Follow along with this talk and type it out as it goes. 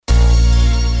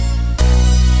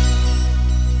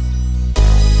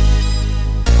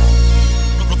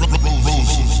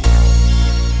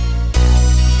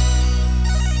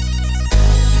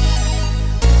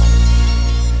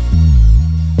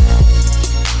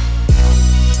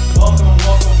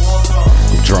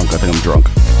I think I'm drunk.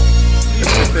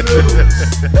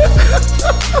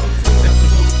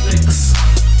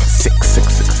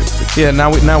 Six. Yeah,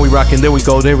 now we rocking. There we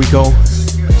go.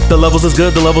 The levels is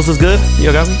good.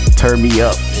 You got me? Turn me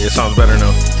up. Yeah, it sounds better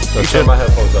now. Yo, turn my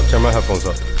headphones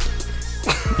up.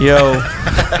 Yo,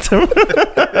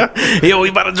 we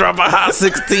about to drop a hot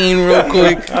 16 real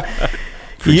quick.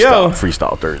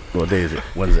 Freestyle Thursday. What day is it?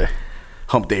 Wednesday.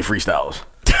 Hump Day freestyles.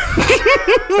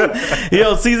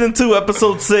 Yo, season 2,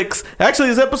 episode 6. Actually,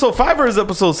 is episode 5 or is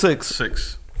episode 6?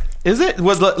 6. Is it?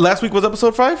 Last week was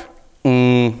episode 5?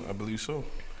 I believe so.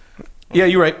 Yeah,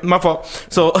 you're right. My fault.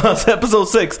 So, it's episode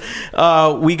 6.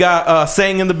 We got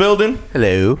Sang in the building.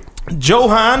 Hello.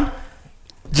 Johan.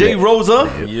 J.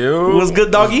 Rosa. Yo. What's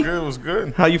good, doggy? What's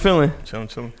good? How you feeling?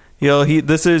 Chilling. Yo,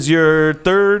 this is your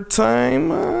third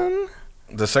time on?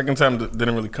 The second time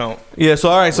didn't really count. Yeah, so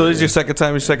all right, so this is your second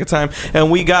time.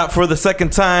 And we got for the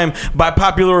second time, by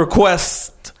popular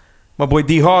request, my boy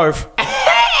D Harv.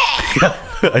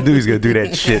 I knew he was gonna do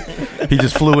that shit. He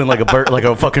just flew in like a bird, like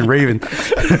a fucking raven.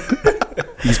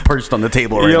 He's perched on the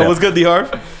table right now. Yo, what's good, D Harv?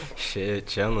 Shit,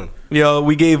 chilling. Yo,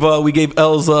 we gave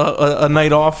Els a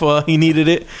night off. He needed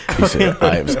it. He said,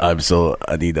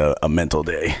 I need a mental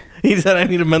day. He said I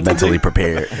need a mentally day.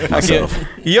 prepare myself.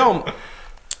 Yo,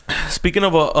 speaking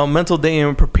of a mental day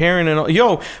and preparing and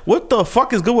yo, what the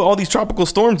fuck is good with all these tropical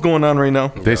storms going on right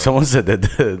now? Someone said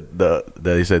that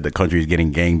they said the country is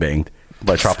getting gangbanged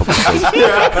by tropical storms.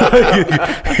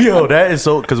 Yo, that is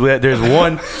so, because there's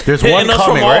one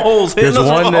coming, right? There's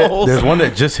one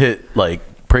that just hit like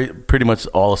pretty much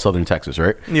all of southern Texas,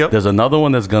 right? Yep. There's another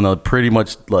one that's gonna pretty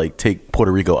much like take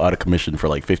Puerto Rico out of commission for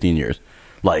like 15 years.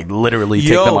 Like literally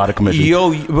take them out of commission.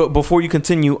 Yo, before you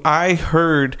continue, I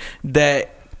heard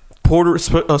that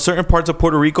certain parts of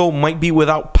Puerto Rico might be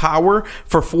without power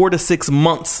for 4 to 6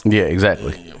 months. Yeah,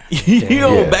 exactly.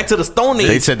 Back to the Stone Age.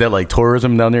 They said that like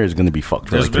tourism down there is going to be fucked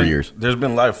for like 3 years. There's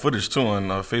been live footage too on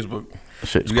Facebook.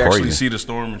 Shit's you can crazy. actually see the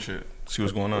storm and shit. See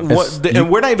what's going on. And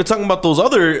we're not even talking about those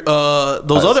other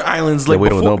islands like that we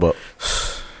don't know before.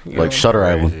 about. Like Shutter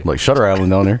Island. Like Shutter Island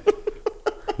down there.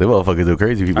 They motherfuckers do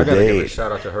crazy. People I gotta give dead. a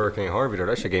shout out to Hurricane Harvey though.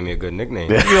 That shit gave me a good nickname.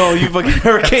 Yo, you fucking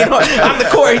Hurricane on the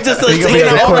court. He just taking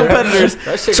out all competitors.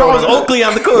 Charles Oakley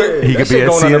on the court. He could be going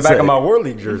on the back of my CSA. World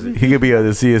League jersey. He could be on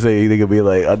the CSA. They could be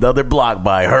like another block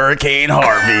by Hurricane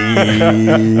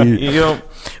Harvey. Yo,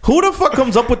 who the fuck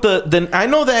comes up with then I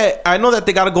know that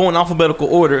they gotta go in alphabetical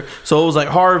order. So it was like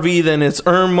Harvey, then it's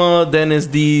Irma, then it's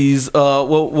these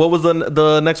what was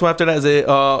the next one after that? Is it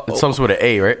It's something with an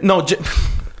A, right? no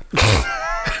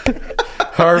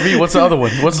Harvey. What's the other one?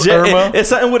 What's Irma? It's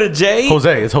something with a J.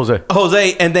 Jose. It's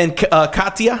Jose. And then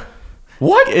Katia.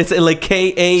 What? It's like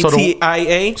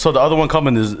Katia. So the other one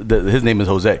coming is his name is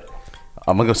Jose.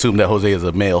 I'm gonna assume that Jose is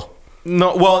a male.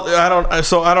 No, well,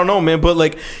 I don't know, man. But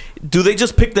like, do they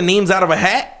just pick the names out of a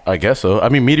hat? I guess so. I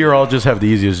mean, meteorologists have the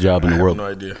easiest job in the world. No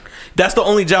idea. That's the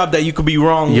only job that you could be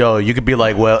wrong. Yo, you could be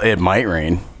like, well, it might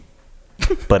rain,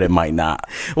 but it might not.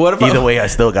 Either way, I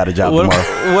still got a job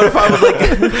tomorrow. What if I was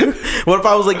like, what if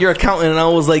I was like your accountant and I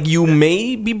was like, you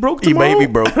may be broke tomorrow? You may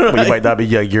be broke, but you might not be.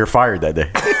 Yeah, you're fired that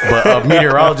day. But a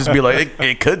meteorologist be like,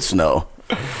 it could snow,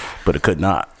 but it could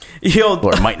not. Yo,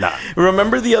 or it might not.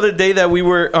 Remember the other day that we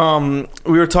were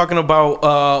talking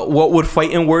about what would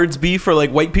fighting words be for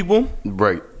like white people?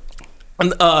 Right.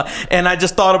 And I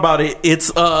just thought about it.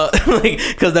 It's like,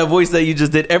 because that voice that you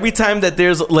just did. Every time that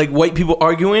there's like white people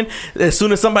arguing, as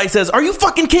soon as somebody says, "Are you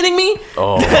fucking kidding me?"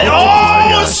 Oh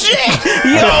shit!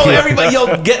 Yo, everybody,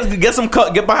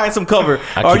 get behind some cover.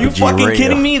 Are you fucking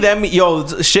kidding me? That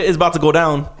shit is about to go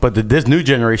down. But this new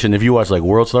generation, if you watch like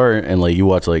World Star and like you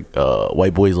watch like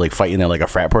white boys like fighting at like a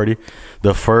frat party,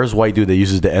 the first white dude that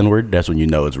uses the N word, that's when you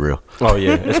know it's real. Oh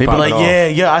yeah, they be like,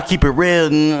 yeah, I keep it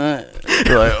real.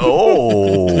 You're like,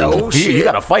 oh, no shit. You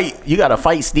gotta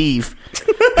fight, Steve.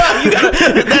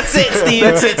 That's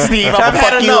it, Steve. I've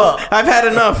had enough. I've had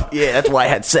enough. Yeah, that's why I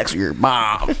had sex with your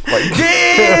mom. Like,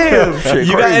 damn. Shit,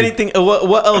 you crazy. got anything?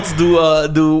 What else do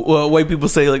white people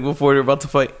say like before they're about to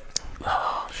fight?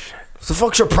 Oh shit! What the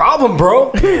fuck's your problem, bro?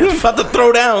 About to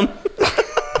throw down.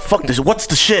 Fuck this. What's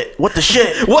the shit? What the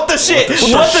shit? What the shit?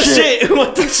 What the shit?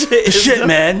 What the shit? The shit,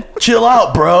 man. Chill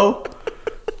out, bro.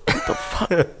 What the fuck?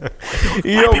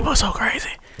 White people are so crazy.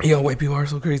 Yo, white people are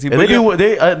so crazy. And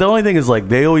the only thing is like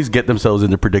they always get themselves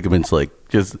into predicaments like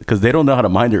just because they don't know how to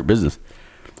mind their business.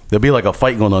 There'll be like a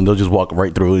fight going on. They'll just walk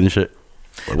right through it and shit.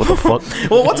 Like, what the fuck?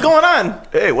 Well, what's going on?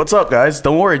 Hey, what's up, guys?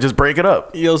 Don't worry, just break it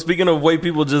up. Yo, speaking of white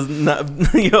people, just not.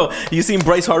 Yo, you seen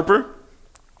Bryce Harper?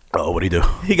 Oh, what'd he do?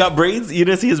 He got braids. You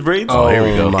didn't see his braids? Oh, here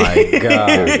we go. my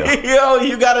God.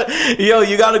 you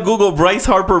gotta Google Bryce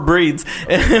Harper braids,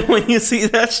 and when you see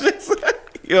that shit,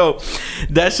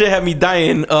 that shit had me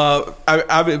dying.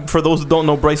 For those who don't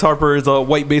know, Bryce Harper is a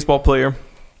white baseball player.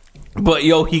 But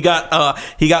he got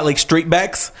like straight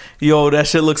backs. That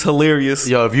shit looks hilarious.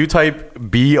 Yo, if you type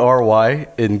BRY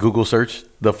in Google search,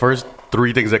 the first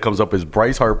 3 things that comes up is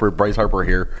Bryce Harper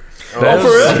hair. For real?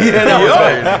 Yeah, that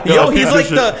was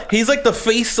bad. He's like the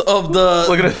face of the.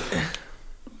 Look at it.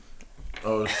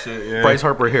 Oh shit! Yeah. Bryce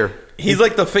Harper hair. He's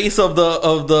like the face of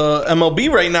the MLB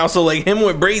right now. So like him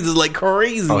with braids is like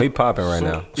crazy. Oh, he popping right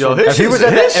now. Yo, his shit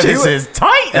is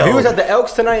tight. If he was at the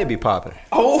Elks tonight, it'd be popping.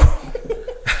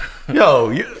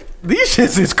 Yo, these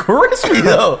shits is crispy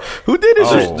though. Who did this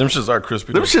shit? Them shits are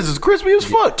crispy. Them shits is crispy as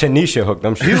fuck. Tanisha hooked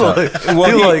them. He's like,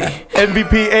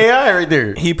 MVP AI right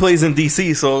there. He plays in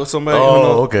DC, so somebody.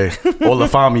 Oh, okay.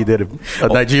 Olafemi did a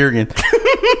Nigerian.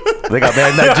 They got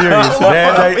bad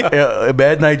Nigerians,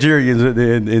 bad Nigerians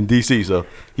in DC. So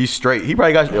he's straight. He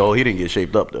probably got. Oh, he didn't get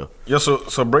shaped up though. Yeah,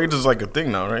 so braids is like a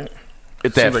thing now, right?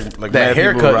 It's Seems that like that mad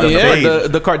people haircut.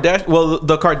 ride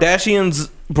the Kardashians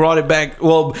brought it back.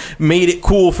 Well, made it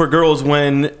cool for girls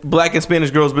when black and Spanish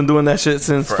girls been doing that shit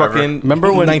since Forever. fucking Remember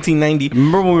when 1990.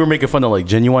 Remember when we were making fun of like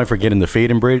Genuine for getting the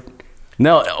fade and braid?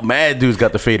 No, mad dudes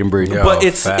got the fade and braid. Yeah. But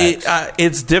Oh,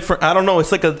 it's different. I don't know.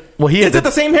 It's like a. Well, he had is it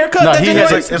the same haircut? No, that he Genuine?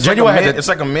 has Genuine had it's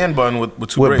like a man bun with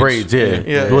two with braids. braids. Yeah.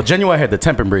 Yeah. Well, Genuine had the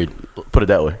temp and braid. Put it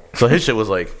that way. So his shit was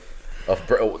like,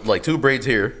 like 2 braids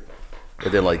here,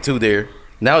 and then like 2 there.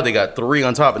 Now they got 3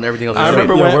 on top and everything else. I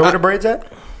remember Yo, when where were the braids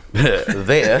at?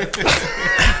 there,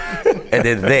 and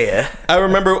then there. I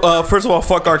remember, first of all,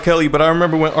 fuck R. Kelly, but I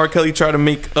remember when R. Kelly tried to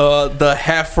make the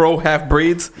half fro, half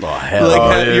braids. Oh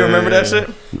hell! You remember that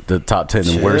shit? The top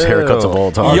 10 worst haircuts of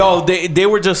all time. Yo, they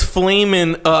were just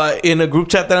flaming in a group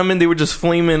chat that I'm in. They were just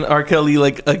flaming R. Kelly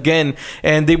like again,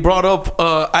 and they brought up.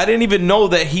 I didn't even know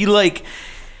that he like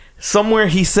somewhere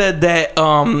he said that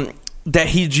that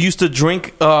he used to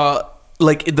drink.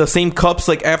 Like the same cups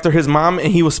like after his mom, and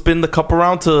he would spin the cup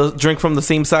around to drink from the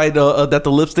same side that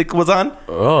the lipstick was on.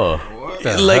 Oh,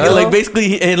 Like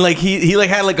basically, and like he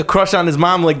like had like a crush on his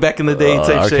mom like back in the day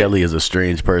type R. shit. Kelly is a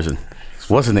strange person.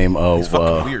 What's his name? Oh,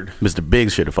 fucking weird. Mr.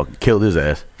 Biggs should have fucking killed his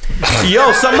ass.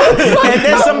 Yo, somebody, and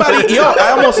then somebody,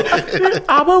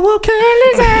 I will kill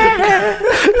his ass.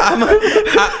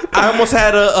 I almost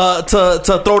had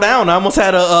to throw down. I almost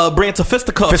had a brand to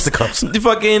fisticuffs. Fisticuffs.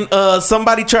 Fucking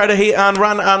somebody tried to hate on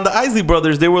the Isley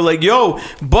brothers. They were like, yo,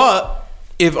 but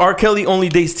if R. Kelly only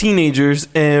dates teenagers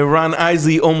and Ron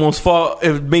Isley almost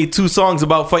made 2 songs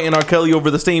about fighting R. Kelly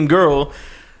over the same girl.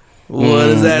 What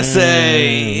does that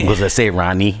say? What does that say,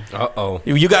 Ronnie? Uh-oh.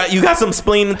 You got some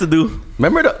explaining to do.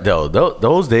 Remember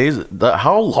those days?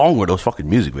 How long were those fucking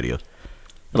music videos?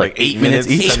 Like 8 minutes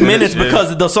each. 8 minutes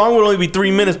because the song would only be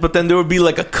 3 minutes, but then there would be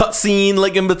like a cut scene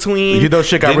like in between. You know,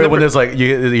 shit got real when there's like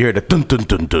you hear the dun dun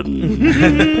dun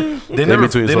dun. They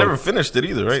never finished it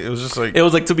either, right? It was just like It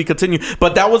was like to be continued,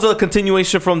 but that was a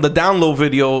continuation from the download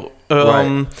video.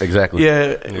 Right, exactly.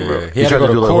 Yeah, He had to tried go to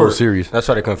do to the whole court. series. That's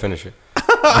why they couldn't finish it.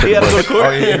 he had to go to court. oh,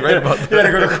 yeah, you're right about that. He had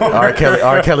to go to court.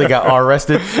 R. Kelly got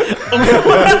arrested.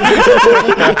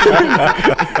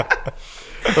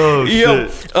 Oh Yo,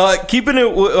 shit! keeping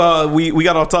it. We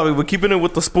got off topic, but keeping it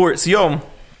with the sports. Yo,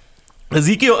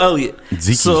 Ezekiel Elliott.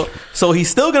 So he's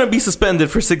still gonna be suspended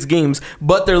for 6 games,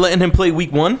 but they're letting him play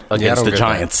week 1 Against I the don't get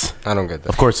Giants. that. I don't get that.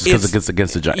 Of course, it's because it's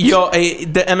against the Giants. Yo,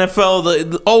 the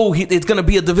NFL. It's gonna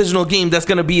be a divisional game. That's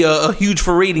gonna be a huge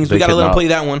for ratings. We They gotta could let him not- play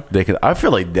that one. They could. I feel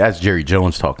like that's Jerry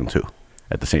Jones talking too.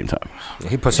 At the same time,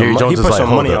 He put Jerry some, Jones he is put like, some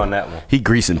hold money up. on that one. He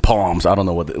greasing palms. I don't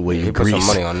know what He he put some grease.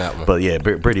 money on that one. But yeah,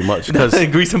 pretty much because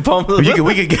Grease and palm. we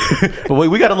could get. But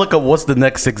we got to look up what's the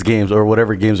next 6 games or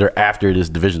whatever games are after this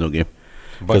divisional game.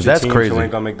 Because that's teams crazy. who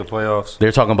ain't gonna make the playoffs.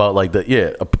 They're talking about like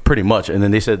pretty much, and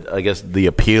then they said I guess the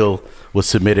appeal was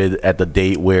submitted at the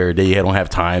date where they don't have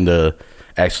time to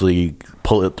actually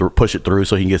push it through,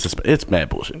 so he can get suspended. It's mad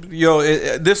bullshit. Yo,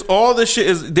 all this shit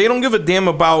is. They don't give a damn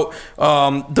about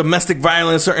domestic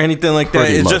violence or anything like that.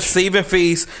 Pretty It's much. just saving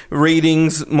face,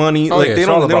 ratings, money. Oh, like yeah, they it's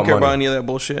all don't about care about money. any of that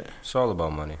bullshit. It's all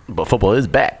about money. But football is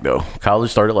back though. College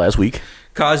started last week.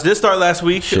 College did start last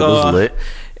week. Shit was lit.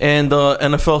 And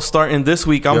NFL starting this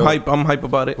week. I'm Yo. hype. I'm hype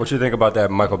about it. What you think about that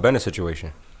Michael Bennett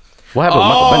situation? What happened with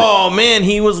Michael Bennett? Oh man,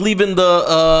 he was leaving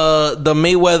the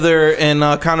Mayweather and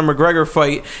Conor McGregor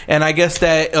fight, and I guess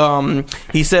that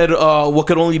he said what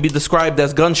could only be described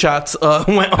as gunshots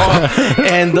went off,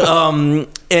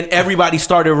 and everybody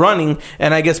started running,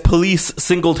 and I guess police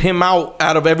singled him out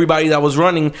of everybody that was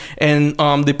running, and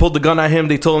they pulled the gun at him.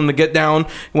 They told him to get down.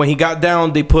 When he got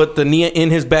down, they put the knee in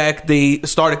his back. They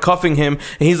started cuffing him,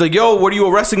 and he's like, "Yo, what are you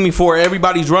arresting me for?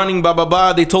 Everybody's running, blah blah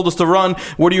blah. They told us to run.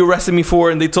 What are you arresting me for?"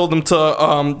 And they told him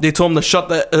to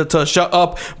shut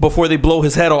up before they blow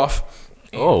his head off.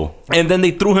 Oh, and then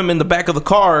they threw him in the back of the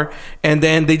car, and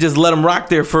then they just let him rock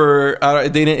there for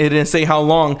it didn't say how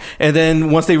long. And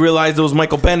then once they realized it was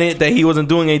Michael Bennett, that he wasn't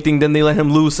doing anything, then they let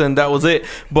him loose, and that was it.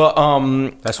 But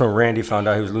that's when Randy found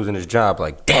out he was losing his job.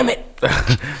 Like, damn it,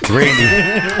 Randy,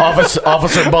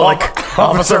 Officer Bullock,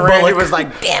 Officer Randy was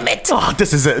like, damn it. Oh,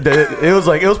 this is it. It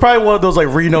was probably one of those like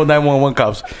Reno 911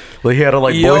 cops. Like he had to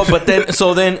like. But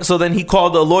then he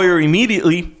called a lawyer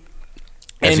immediately.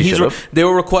 And they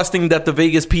were requesting that the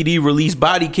Vegas PD release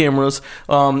body cameras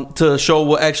to show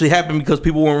what actually happened, because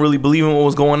people weren't really believing what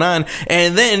was going on.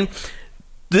 And then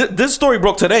this story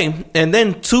broke today. And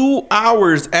then 2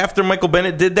 hours after Michael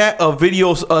Bennett did that, a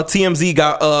video, TMZ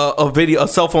got a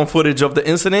cell phone footage of the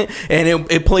incident, and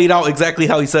it played out exactly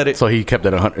how he said it. So he kept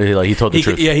it 100. Like he told the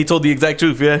truth. Yeah, he told the exact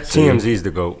truth. Yeah, TMZ is the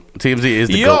GOAT. TMZ is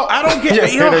the GOAT. I don't get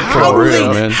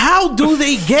it. How do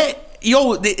they get?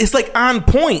 Yo, it's like on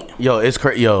point. Yo, it's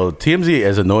crazy. Yo, TMZ,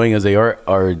 as annoying as they are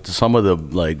some of the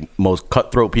like most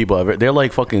cutthroat people ever. They're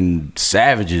like fucking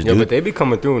savages, dude. But they be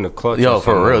coming through in the clutch. Yo,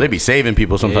 for real, they be saving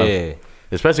people sometimes. Yeah.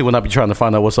 Especially when I be trying to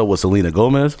find out what's up with Selena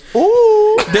Gomez.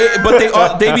 Ooh,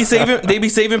 they be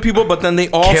saving people, but then they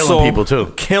also killing people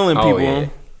too. Killing people. Yeah.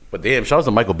 But damn, shout out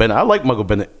to Michael Bennett. I like Michael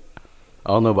Bennett. I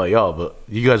don't know about y'all, but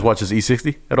you guys watch his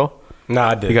E60 at all? Nah,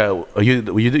 I did. You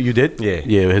did?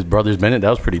 Yeah. His brother's Bennett. That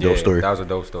was a pretty dope story. That was a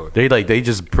dope story. They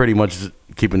just pretty much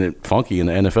keeping it funky in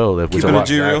the NFL, which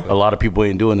a lot of people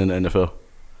ain't doing in the NFL.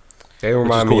 They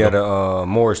remind me of the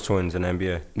Morris twins in the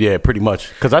NBA. Yeah, pretty much.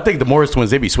 Because I think the Morris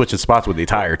twins, they be switching spots when they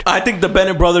tired. I think the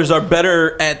Bennett brothers are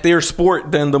better at their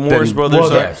sport than the Morris brothers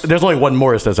are. There's only one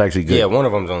Morris that's actually good. Yeah, one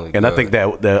of them's only good. And I think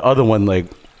that the other one, like,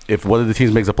 if one of the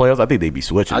teams makes the playoffs, I think they'd be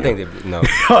switching. I think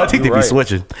they'd be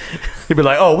switching. He'd be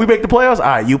like, "Oh, we make the playoffs? All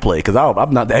right, you play, because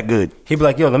I'm not that good." He'd be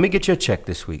like, "Yo, let me get your check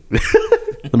this week.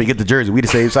 Let me get the jersey. We the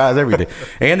same size, everything."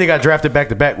 And they got drafted back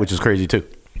to back, which is crazy too.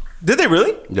 Did they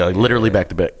really? Yeah, literally back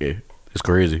to back. Yeah, it's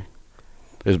crazy.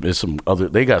 There's some other.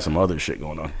 They got some other shit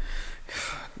going on.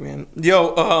 Man,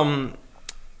 yo,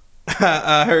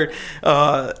 I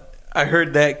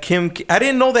heard that Kim. I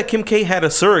didn't know that Kim K had a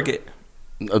surrogate.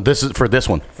 This is for this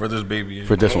one. For this baby. Yeah.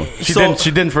 For this one. She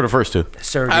didn't for the first two.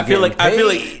 I feel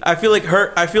like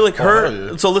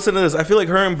her. So listen to this. I feel like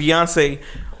her and Beyonce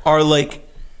are like,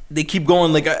 they keep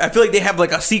going. Like, I feel like they have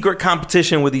like a secret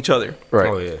competition with each other. Right.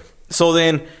 Oh yeah. So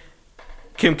then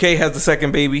Kim K has the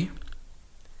second baby.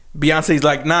 Beyonce's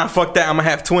like, nah, fuck that. I'm gonna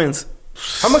have twins.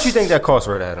 How much you think that cost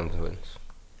her to have them twins?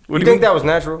 You think that was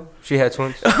natural? She had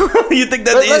twins. You think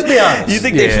that? Let's be honest. You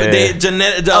think they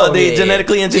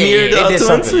genetically engineered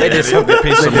twins? They did something. They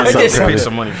paid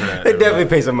some money for that. They definitely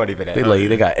paid some money for that.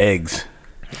 They got eggs.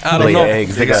 I don't know.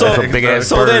 Eggs. They got some big ass.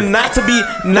 So then, not to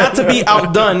be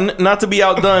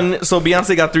outdone. So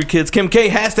Beyonce got 3 kids. Kim K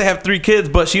has to have 3 kids,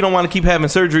 but she don't want to keep having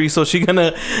surgery, so she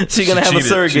gonna have a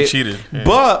surrogate. She cheated. Yeah.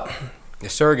 But the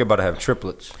surrogate about to have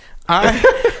triplets.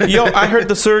 I heard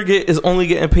the surrogate is only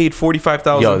getting paid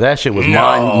 $45,000. Yo, that shit was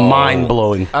mind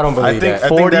blowing. I don't believe that.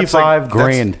 45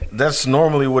 grand. That's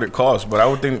normally what it costs, but I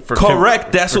would think for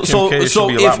correct. Kim K, it should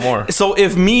be a lot more. So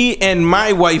if me and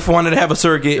my wife wanted to have a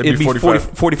surrogate, it'd be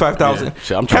 45,000. Yeah.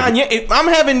 Kanye, if I'm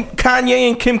having Kanye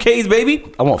and Kim K's baby,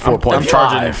 I want 4.5.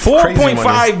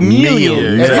 4.5 million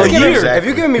a year. If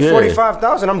you're giving me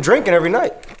 45,000, I'm drinking every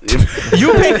night.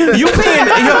 You paying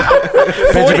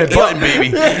Benjamin Button, baby.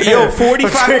 Yo,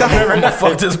 45,000.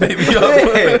 Fuck this baby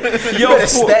up. Yo,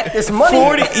 stack this money.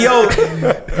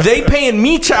 They paying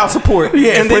me child support,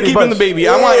 and they keeping the baby.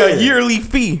 I want a yearly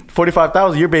fee.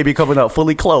 45,000. Your baby coming out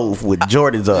fully clothed with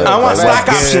Jordans on. I want stock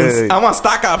options. I want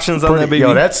stock options on that baby.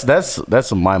 Yo, that's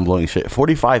some mind blowing shit.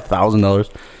 $45,000.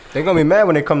 They're gonna be mad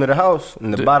when they come to the house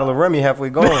and the bottle of Remy halfway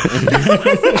gone.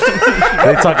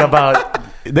 They talk about.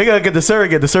 They gonna get the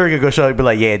surrogate. The surrogate gonna show up and be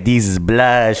like, "Yeah, these is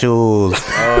blood shoes."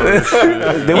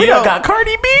 Then we got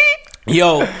Cardi B.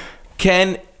 Yo,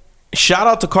 shout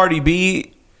out to Cardi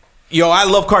B. Yo, I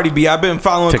love Cardi B. I've been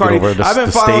following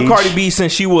Cardi B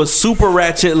since she was super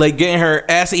ratchet, like getting her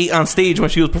ass ate on stage when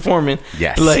she was performing.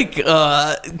 Yes, like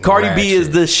Cardi B is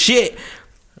the shit.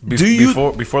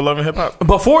 Before Love and Hip Hop?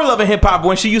 Before Love and Hip Hop,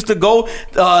 when she used to go,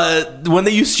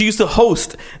 she used to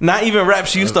host, not even rap.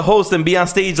 She used to host and be on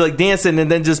stage like dancing,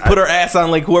 and then just put her ass on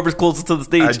like whoever's closest to the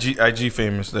stage. IG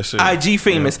famous. That's it. IG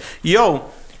famous. Yeah. Yo,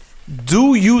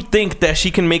 do you think that she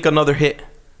can make another hit?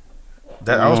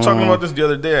 I was talking about this the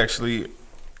other day actually,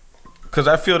 because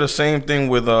I feel the same thing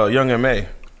with Young M.A.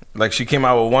 Like she came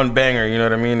out with one banger, you know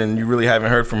what I mean, and you really haven't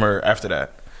heard from her after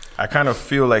that. I kind of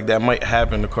feel like that might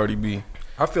happen to Cardi B.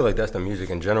 I feel like that's the music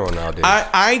in general nowadays.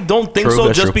 I don't think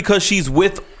so. Just because she's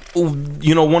with,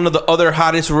 one of the other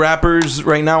hottest rappers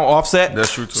right now, Offset.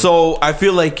 That's true too. So I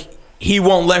feel like he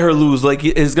won't let her lose. Like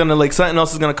it's gonna something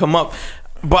else is gonna come up.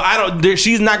 But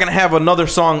she's not gonna have another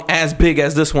song as big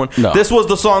as this one. No. This was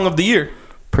the song of the year.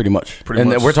 Pretty much. And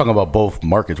we're talking about both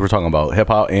markets. We're talking about hip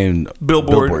hop and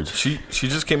billboards. She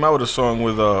just came out with a song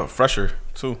with Fresher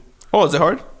too. Oh, is it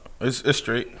hard? It's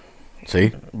straight.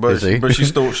 See, but she's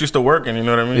still working. You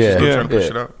know what I mean? Yeah, she's still trying to push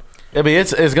it out. I mean,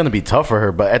 it's gonna be tough for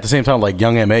her, but at the same time, like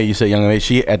Young M.A., you say Young M.A.,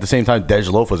 she at the same time,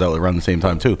 Dej Loaf was out around the same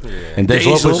time too, and Dej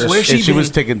Loaf was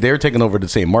taking over the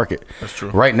same market. That's true.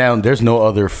 Right now, there's no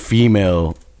other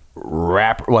female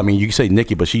rapper. Well, I mean, you can say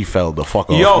Nicki, but she fell the fuck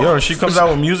off. Yo, she comes out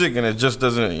with music and it just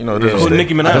doesn't,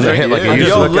 Nicki Minaj.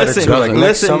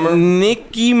 Listen,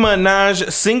 Nicki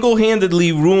Minaj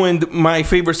single-handedly ruined my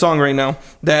favorite song right now.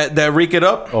 That Rake It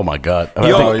Up. Oh my god. Yeah.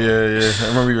 I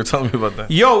remember you were telling me about that.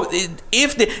 Yo,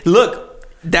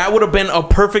 that would have been a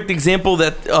perfect example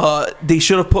that they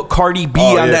should have put Cardi B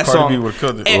on that song. Cardi B would have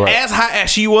killed it. And as hot as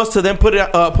she was, to then put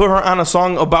her on a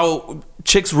song about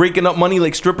chicks raking up money,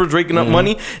 like strippers raking up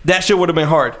money, that shit would have been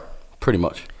hard. Pretty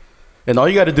much. And all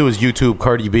you got to do is YouTube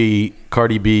Cardi B,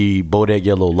 Bodak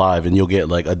Yellow live, and you'll get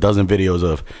like a dozen videos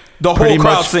of the whole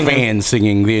crowd fans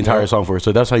singing the entire song for her.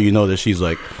 So that's how you know that she's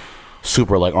like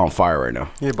super like on fire right now.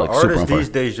 Yeah, but like, artists these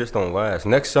days just don't last.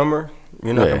 Next summer,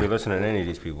 you're not gonna be listening to any of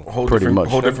these people. Whole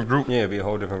different group. Yeah, it'd be a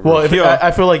whole different group. Well,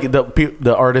 I feel like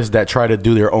the artists that try to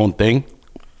do their own thing,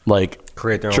 like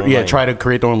create their own lane. try to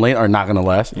create their own lane, are not gonna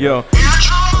last. Yo.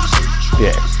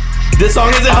 Yeah. This song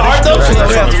isn't hard though.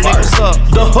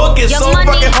 The hook is so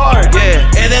fucking hard.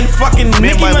 Yeah. And then fucking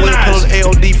Nicki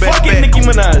Minaj. Fucking Nicki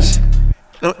Minaj.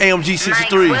 AMG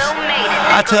 63s.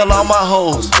 I tell all my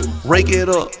hoes, rake it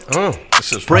up,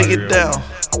 break it down,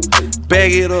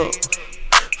 bag it up,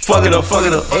 fuck it up, bag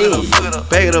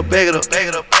it up, rake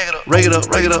it up,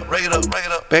 bag it up,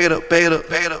 bag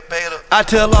it up. I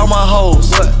tell all my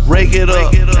hoes, rake it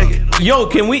up. Yo,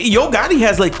 Yo Gotti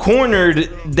has like cornered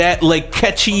that like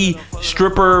catchy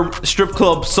strip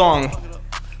club song.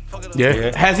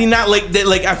 Yeah. Has he not like that?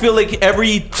 Like I feel like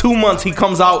every 2 months he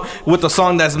comes out with a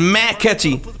song that's mad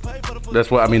catchy. That's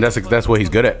what I mean. That's what he's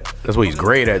good at. That's what he's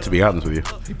great at. To be honest with you,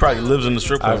 he probably lives in the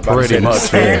strip club. Pretty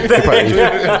much.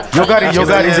 Yo Gotti's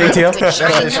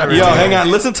ATL. Yo, hang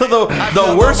on. Listen to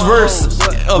the worst verse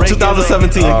of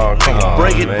 2017. Oh, come on,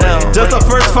 break it down. Just the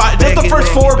first 5. Just the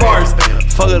first 4 bars.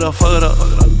 Fuck it up. Fuck it up.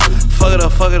 Fuck it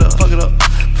up. Fuck it up. Fuck it up.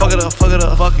 Fuck it up, fuck it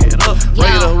up, fuck it up.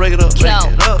 Rake it up.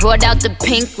 Brought out the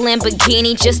pink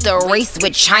Lamborghini just a race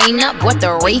with China. What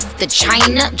the race to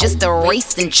China? Just a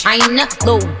race in China.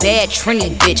 Little bad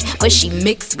Trini bitch, but she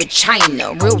mixed with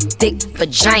China. Real thick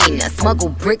vagina. Smuggle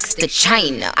bricks to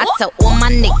China. I tell all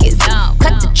my niggas,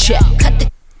 cut the check, cut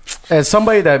the. As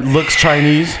somebody that looks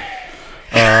Chinese,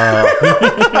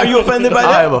 are you offended by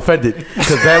that? I am offended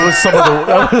because that was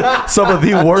some of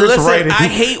the worst writing. I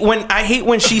hate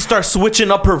when she starts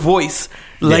switching up her voice,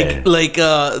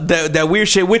 that weird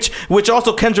shit. Which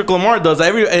also Kendrick Lamar does.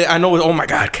 I know. Oh my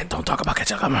God! Don't talk about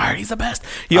Kendrick Lamar. He's the best.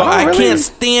 Yo, I can't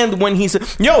stand when he's.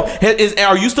 Yo,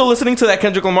 are you still listening to that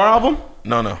Kendrick Lamar album?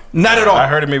 No, not at all. I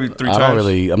heard it maybe 3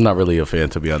 times. I'm not really a fan,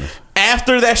 to be honest.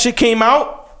 After that shit came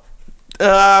out.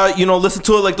 Listen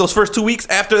to it like those first 2 weeks.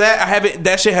 After that,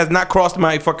 that shit has not crossed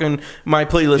my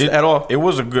playlist at all. It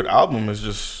was a good album. It's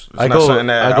just not something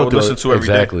that I would listen to every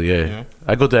day. Exactly, yeah. You know?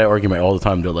 I go to that argument all the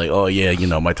time. They're like, oh yeah,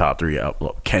 my top 3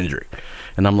 Kendrick,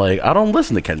 and I'm like, I don't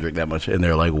listen to Kendrick that much, and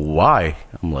they're like, why?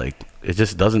 I'm like, it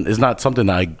just doesn't. It's not something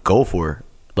that I go for.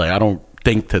 Like I don't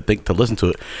think to listen to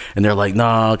it, and they're like,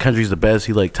 nah, Kendrick's the best.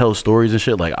 He like tells stories and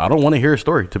shit. Like I don't want to hear a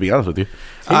story, to be honest with you.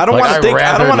 I don't want to think.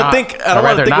 I don't want to think. I don't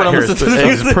want to think when I'm listening to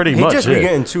this. Pretty much, he just be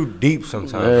getting too deep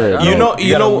sometimes. Yeah.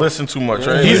 You know, listen too much.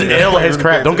 Right? He's ill at his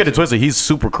craft. Don't get it twisted. He's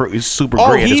super great at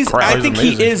his craft. I think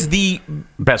he is the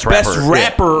best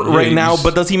rapper right now.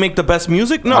 But does he make the best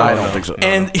music? No, I don't think so.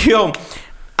 And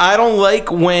I don't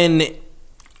like when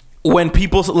when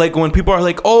people are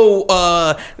like,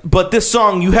 oh, but this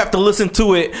song you have to listen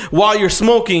to it while you're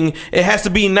smoking. It has to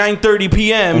be 9:30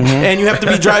 p.m. and you have to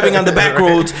be driving on the back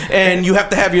roads and you have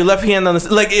to have your left hand on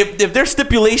the like. If there's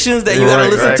stipulations that you gotta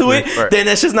listen to it, then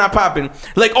that's just not popping.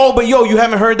 Like, oh, but yo, you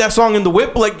haven't heard that song in the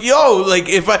whip? Like, yo, like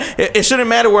it shouldn't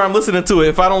matter where I'm listening to it.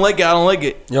 If I don't like it, I don't like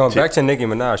it. Yo, back to Nicki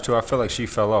Minaj too. I feel like she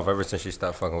fell off ever since she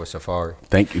stopped fucking with Safari.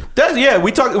 Thank you.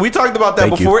 We talked about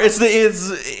that before. It's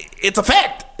a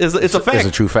fact. It's a fact. It's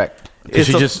a true fact.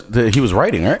 He was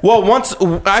writing, right? Well, once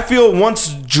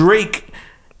Drake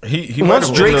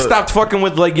stopped fucking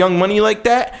with like Young Money like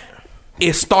that,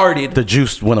 it started. The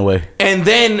juice went away. And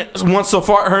then once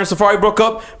her and Safari broke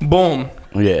up, boom.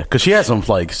 Yeah, because she had some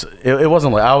like it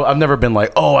wasn't like I've never been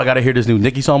like, oh, I gotta hear this new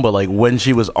Nicki song, but like when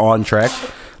she was on track,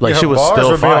 like she was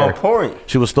still fire. Point.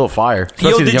 She was still fire.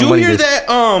 Yo, did you hear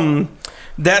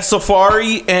that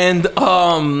Safari and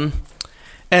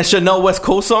Chanel West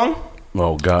Coast song?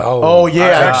 Oh God! Oh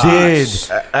yeah, I did.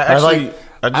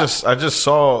 I just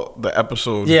saw the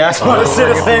episode. Yeah, I saw the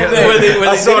same thing.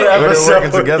 I saw the episode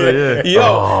working together. Yeah.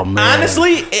 Yo,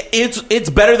 honestly, it's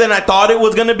better than I thought it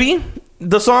was gonna be.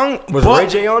 The song was Ray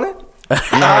J on it.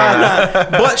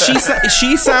 Nah. But she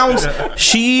sounds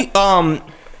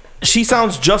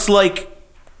just like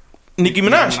Nicki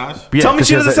Minaj. Yeah, tell me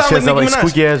she doesn't sound like Nicki Minaj.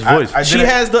 Squeaky ass voice.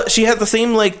 She has the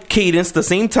same like cadence, the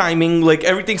same timing, like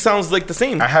everything sounds like the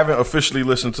same. I haven't officially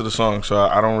listened to the song, so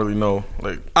I don't really know.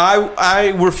 Like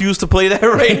I refuse to play that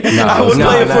right. I would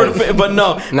play it but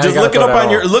no. Just look it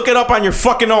up on your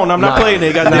fucking own. I'm not playing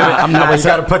it. I'm not. You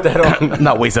gotta put that on. I'm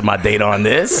not wasting my data on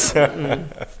this.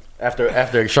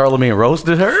 After Charlemagne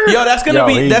roasted her, that's gonna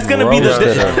be the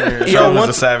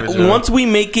once we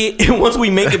make it big, once we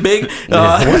make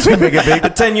it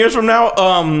big, 10 years from now,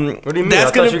 what do you mean? I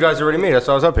thought you guys already made it. That's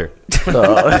why I was up here.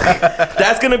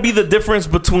 That's gonna be the difference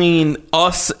between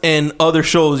us and other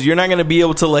shows. You're not gonna be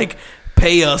able to like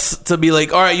pay us to be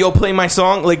like, all right, yo, play my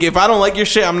song. Like if I don't like your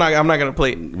shit, I'm not gonna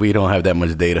play it. We don't have that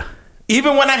much data.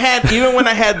 Even when I had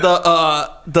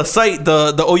the site,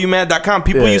 the OUMad.com,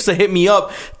 people used to hit me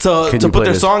up to put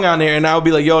their song on there, and I would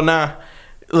be like, yo, nah.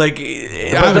 Like,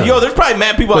 there's probably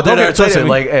mad people out there that are saying,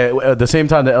 like, at the same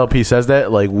time the LP says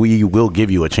that, like, we will give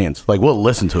you a chance. Like, we'll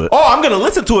listen to it. Oh, I'm going to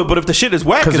listen to it, but if the shit is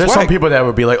whack, because there's some people that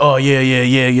would be like, oh, yeah,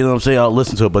 you know what I'm saying? I'll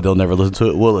listen to it, but they'll never listen to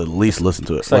it. We'll at least listen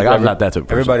to it. Like I'm not that type of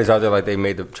person. Everybody's out there, like,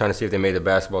 trying to see if they made the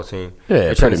basketball team. Yeah,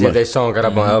 they're trying to see if their song got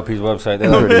up on LP's website.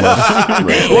 Well, no,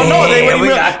 they would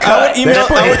email. I would email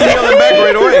them back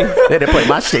right away. They didn't play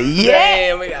my shit.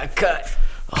 Yeah, we got cut.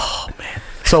 Oh, man.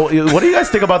 So, what do you guys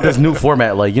think about this new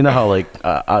format? Like, you know how, like,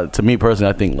 to me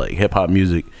personally, I think like hip hop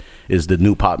music is the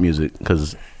new pop music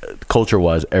because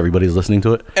culture-wise, everybody's listening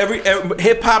to it. Every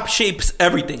hip hop shapes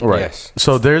everything. Right. Yes.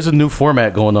 So there's a new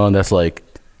format going on that's like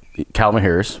Calvin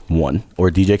Harris, one, or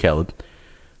DJ Khaled,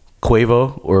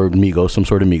 Quavo or Migos, some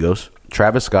sort of Migos,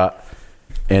 Travis Scott,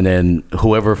 and then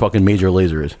whoever fucking Major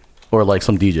Lazer is, or like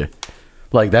some DJ.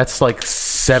 Like that's like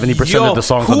 70% of the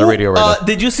songs on the radio right now.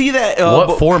 Did you see that?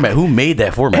 What format? Who made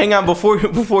that format? Hang on, before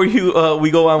you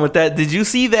we go on with that. Did you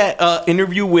see that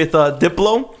interview with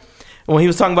Diplo when he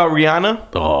was talking about Rihanna?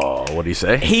 Oh, what did he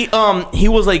say? He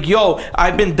was like, "Yo,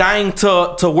 I've been dying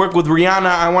to work with Rihanna.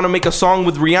 I want to make a song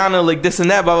with Rihanna, like this and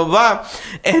that, blah blah blah."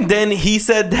 And then he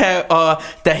said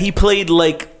that he played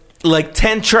like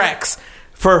 10 tracks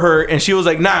for her, and she was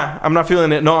like, nah, I'm not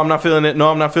feeling it. No, I'm not feeling it. No,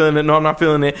 I'm not feeling it. No, I'm not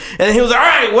feeling it. And then he was like, all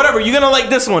right, whatever, you're gonna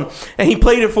like this one. And he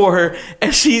played it for her,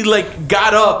 and she like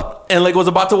got up and like was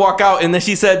about to walk out, and then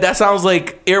she said, that sounds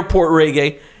like airport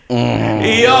reggae.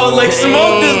 Yo, like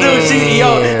smoke this dude.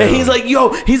 And he's like,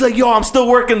 yo, I'm still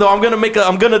working though. I'm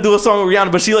gonna do a song with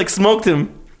Rihanna, but she like smoked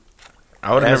him.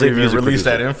 I would have never even released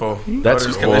that info. That's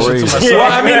crazy.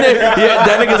 Well, I mean,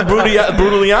 that nigga's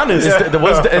brutally honest. Is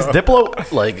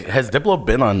Diplo like? Has Diplo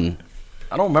been on?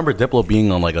 I don't remember Diplo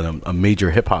being on like a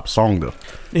major hip hop song though.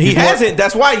 He hasn't.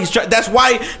 That's why That's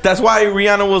why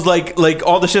Rihanna was like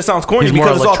all the shit sounds corny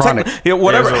because it's all technical.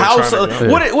 Whatever house.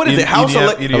 What is it? House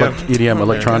EDM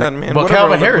electronic. But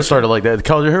Calvin Harris started like that.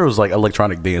 Calvin Harris was like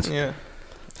electronic dance. Yeah.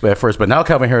 At first, but now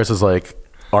Calvin Harris is like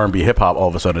R&B hip hop all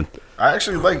of a sudden. I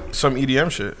actually like some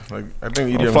EDM shit. Like I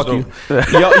think EDM is dope.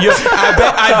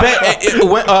 I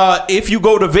bet if you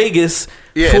go to Vegas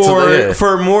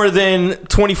for more than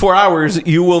 24 hours,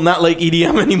 you will not like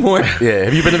EDM anymore. Yeah,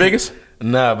 have you been to Vegas?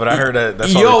 Nah, but I heard that.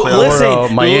 That's all they play.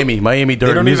 Listen, Miami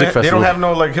during music festival. They don't have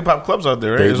no like hip hop clubs out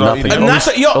there. Right? There's nothing.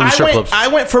 I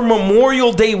went for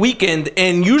Memorial Day weekend,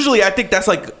 and usually I think that's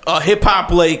like a hip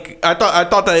hop. Like I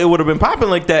thought that it would have been popping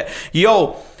like that.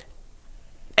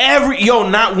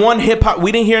 Not one hip hop.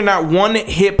 We didn't hear not one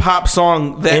hip hop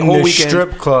song that whole weekend. In the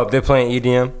strip club, they're playing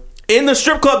EDM. In the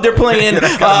strip club, they're playing.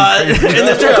 Cherry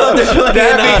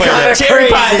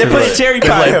Pie. They're playing Cherry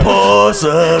Pie. Like, pour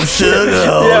some sugar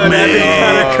on me. That'd be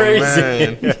kind of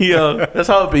crazy. Yo, That's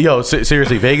how it be. Yo,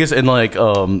 seriously, Vegas and like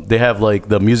they have like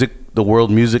the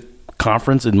World Music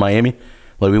Conference in Miami.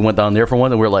 Like we went down there for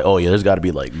one, and we were like, oh yeah, there's got to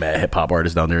be like mad hip hop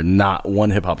artists down there. Not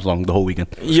one hip hop song the whole weekend.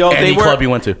 Yo, any club you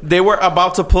went to. They were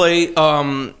about to play.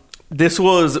 This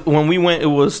was when we went. It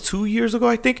was 2 years ago,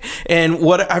 I think. And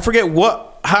I forget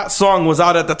what hot song was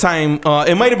out at the time.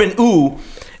 It might have been Ooh.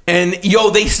 And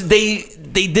yo, they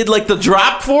did like the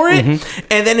drop for it,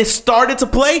 and then it started to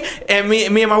play, and me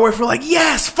and my wife were like,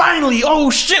 "Yes, finally! Oh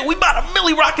shit, we about to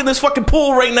Millie rock in this fucking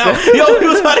pool right now." Yo, we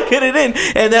was about to get it in,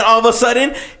 and then all of a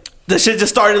sudden, the shit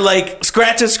just started like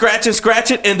scratching,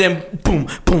 and then boom,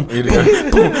 boom,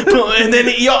 boom, boom, boom, and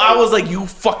then yo, I was like, "You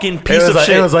fucking piece of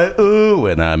shit!" It was like, "Ooh,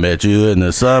 when I met you in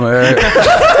the summer."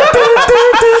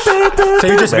 So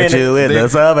you just met you in the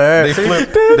summer. They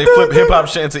flip hip hop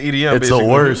shit into EDM. It's the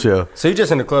worst, yo. So you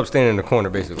just in the club standing in the corner,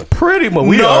 basically. Pretty much.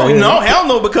 No, hell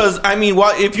no. Because I mean,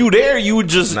 if you there, you would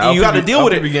just you got to deal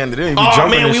with it. Oh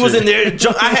man, we was in there.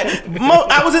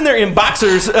 I was in there in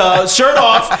boxers, shirt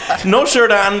off, no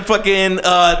shirt on, fucking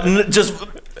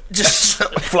just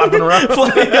flopping around.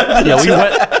 Yeah, we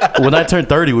went when I turned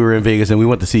 30. We were in Vegas and we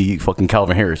went to see fucking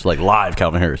Calvin Harris, like live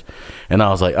Calvin Harris. And I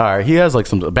was like, all right, he has like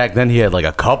some. Back then, he had like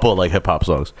a couple like hip hop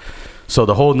songs. So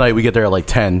the whole night we get there at like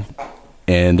 10,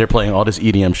 and they're playing all this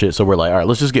EDM shit. So we're like, all right,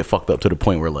 let's just get fucked up to the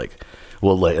point where like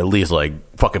we'll like, at least like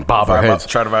fucking bob our heads.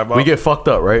 Try to vibe out. We get fucked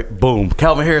up, right? Boom.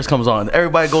 Calvin Harris comes on.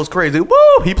 Everybody goes crazy. Woo!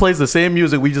 He plays the same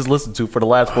music we just listened to for the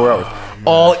last 4 hours.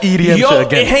 All EDM shit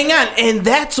again. Hang on. And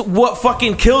that's what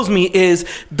fucking kills me is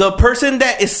the person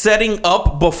that is setting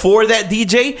up before that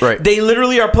DJ, right. They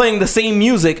literally are playing the same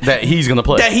music that he's gonna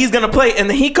play. And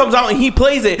then he comes out and he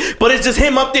plays it, but it's just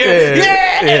him up there.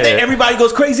 Yeah. And then everybody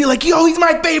goes crazy, like, yo, he's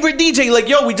my favorite DJ. Like,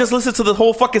 yo, we just listened to the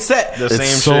whole fucking set. The same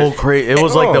so crazy. It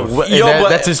was like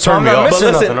that's his turn me up. But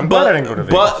listen, I'm glad I didn't go to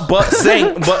Vegas.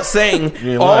 But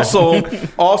saying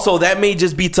also that may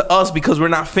just be to us because we're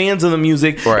not fans of the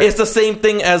music. Right. It's the same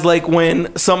thing as like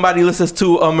when somebody listens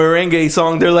to a merengue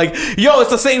song, they're like, yo, it's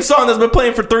the same song that's been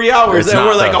playing for 3 hours. And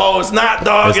we're like, oh, it's not,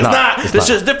 dog. It's not. It's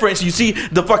just different. You see,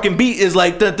 the fucking beat is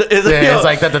like, it's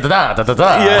like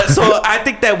da-da-da-da-da-da. Yeah, so I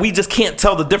think that we just can't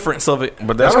tell the difference of it.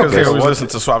 But that's because they always listen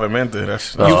to Suavemente.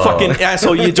 That's you fucking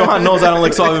asshole. Johan knows I don't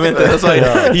like Suavemente. That's like,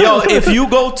 yo, if you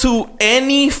go to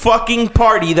any fucking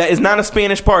party that is not a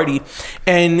Spanish party,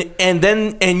 and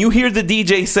you hear the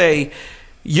DJ say,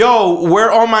 "Yo,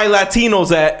 where are my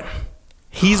Latinos at?"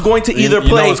 He's going to either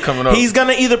play. He's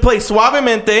gonna either play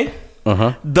Suavemente,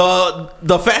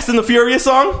 the Fast and the Furious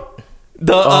song.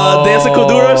 The Danza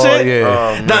Kuduro shit.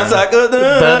 Yeah. Danza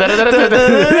Kuduro.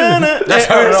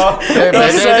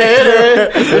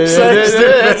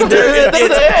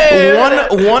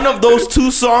 One of those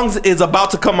two songs is about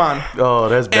to come on. Oh,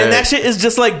 that's bad. And that shit is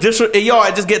just like yo,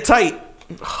 I just get tight.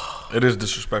 It is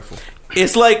disrespectful.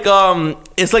 It's like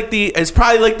it's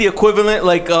probably like the equivalent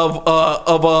like of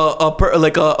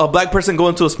a black person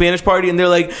going to a Spanish party and they're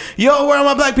like, yo, where are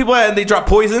my black people at? And they drop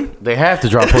Poison. They have to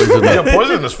drop Poison. Yeah,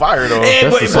 Poison is fire though.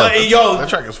 That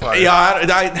track is fire. Yeah,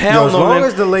 hell as no, long man.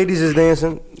 as the ladies is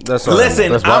dancing, that's all.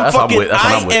 Listen,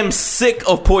 I am sick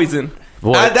of Poison.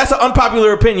 That's an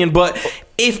unpopular opinion, but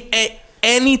if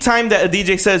any time that a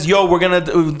DJ says, yo, we're gonna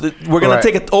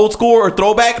take an old school or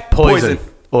throwback, Poison.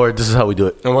 Or this is how we do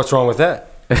it. And what's wrong with that?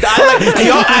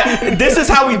 This is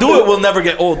how we do it. Will never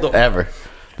get old though. Ever.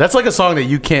 That's like a song that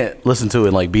you can't listen to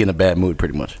and like be in a bad mood,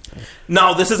 pretty much.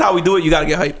 No, this is how we do it. You gotta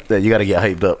get hyped. You gotta get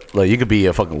hyped up. Like you could be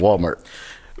a fucking Walmart.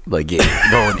 Like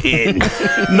going in.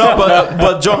 No,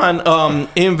 but Johan,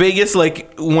 in Vegas,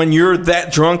 like when you're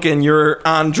that drunk and you're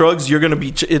on drugs, you're gonna be.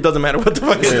 It doesn't matter what the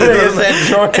fuck it is. That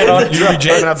drunk and on drugs. You be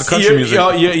jamming out the country music.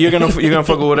 You're gonna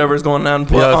fuck with whatever's going on.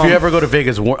 But, if you ever go to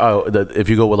Vegas, if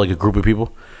you go with like a group of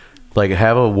people, like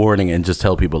have a warning and just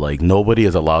tell people like nobody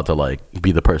is allowed to like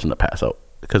be the person to pass out.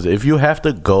 Because if you have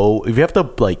to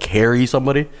like carry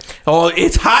somebody,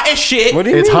 it's hot as shit. What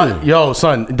do you mean? It's hot, yo,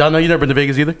 son. Don't know you never been to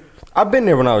Vegas either. I've been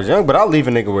there when I was young, but I'll leave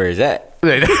a nigga where he's at.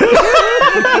 That's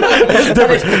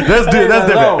different. That's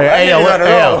different. Hey, yo,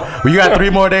 you got 3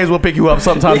 more days. We'll pick you up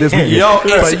sometime this week. Yo,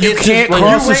 but you can't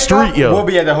cross the street, yo. We'll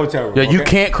be at the hotel room. Yeah, you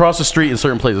can't cross the street in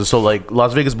certain places. So like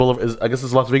Las Vegas Boulevard, I guess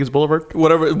it's Las Vegas Boulevard.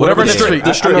 Whatever the street. I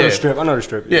know the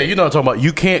strip. Yeah, you know what I'm talking about.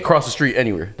 You can't cross the street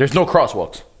anywhere. There's no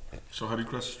crosswalks. So how do you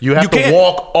cross? You have to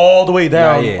walk all the way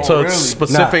down to really?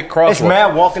 specific crosswalk. It's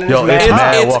mad walking in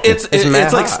this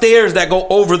It's like stairs that go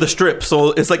over the strip.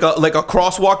 So it's like a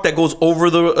crosswalk that goes over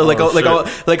the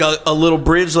like a little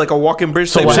bridge, like a walking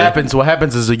bridge. So what happens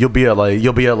is that you'll be at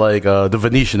the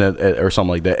Venetian or something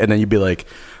like that, and then you'll be like,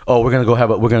 oh, we're gonna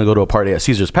go to a party at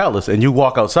Caesar's Palace, and you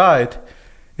walk outside,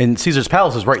 and Caesar's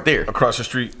Palace is right there across the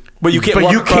street. But you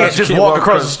can't just walk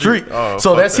across the street. Oh,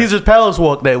 so that Caesar's Palace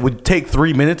walk that would take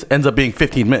 3 minutes ends up being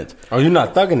 15 minutes. Oh, you're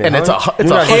not thugging it, and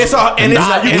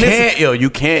you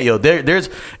can't. There's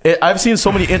I've seen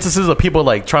so many instances of people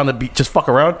like trying to just fuck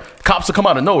around. Cops will come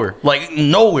out of nowhere, like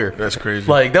nowhere. That's crazy.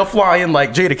 Like they'll fly in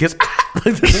like Jadakiss.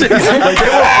 Like they will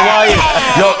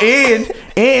fly in.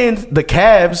 And the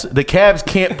cabs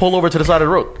can't pull over to the side of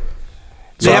the road.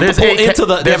 So there's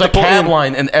a cab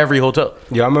line in every hotel.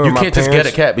 Yeah, I remember you can't just get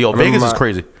a cab. Yo, Vegas is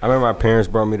crazy. I remember my parents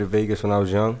brought me to Vegas when I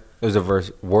was young. It was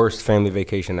the worst family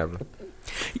vacation ever.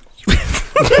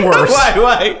 Worse.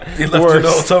 Why? They left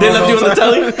you on the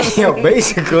telly? Yo,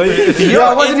 basically.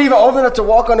 I wasn't even old enough to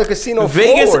walk on the casino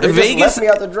floor. They just left me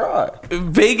out the drive.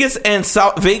 Vegas and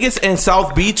South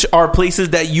Beach are places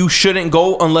that you shouldn't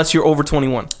go unless you're over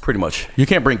 21. Pretty much. You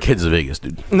can't bring kids to Vegas,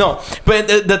 dude. No, but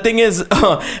the thing is,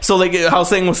 so like how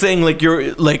Sang was saying, like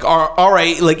you're like, all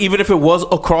right, like even if it was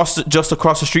just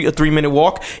across the street, a 3-minute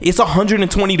walk, it's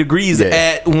 120 degrees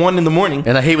at 1 in the morning.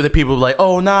 And I hate when the people are like,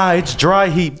 oh, nah, it's dry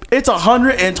heat. It's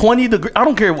 120 degrees. I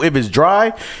don't care if it's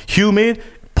dry, humid,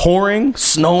 pouring,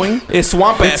 snowing. It's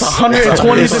swamp ass. It's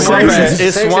 120 degrees. It's swamp ass.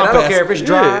 I don't care if it's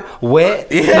dry, wet.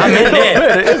 Yeah. I'm in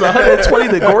there. It's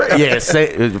 120 degrees. Yeah,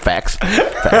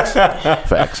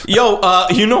 facts. Yo,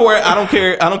 you know where I don't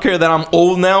care that I'm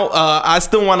old now. I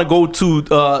still want to go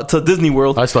to Disney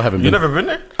World. I still haven't been. You never been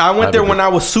there? I went there when I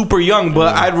was super young,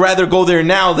 but I'd rather go there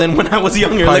now than when I was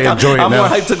younger. Probably like I'm more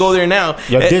hyped to go there now.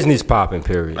 Yo, Disney's popping,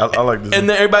 period. I like Disney. And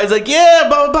then everybody's like, yeah,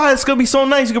 blah, blah, blah, it's gonna be so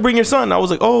nice. You can bring your son. I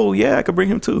was like, oh yeah, I could bring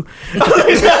him too.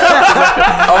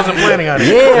 I wasn't planning on it.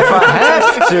 Yeah, if I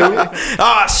have to.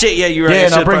 Ah, shit, yeah, you're right. Yeah,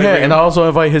 and I'll bring him, and I also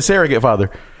invite his surrogate father.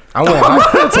 I went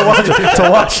to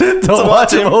watch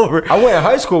him over. I went in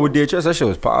high school with DHS. That shit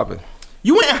was popping.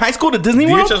 You went in high school to Disney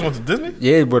World? DHS went to Disney?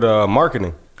 Yeah, with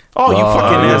marketing. Oh, you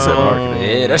fucking asshole.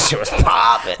 Yeah, that shit was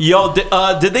popping. Yo,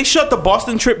 did they shut the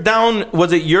Boston trip down?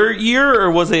 Was it your year or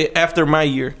was it after my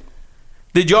year?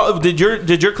 Did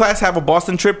your class have a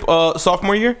Boston trip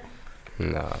sophomore year?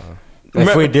 No.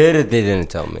 If we did it, they didn't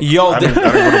tell me. Yo, I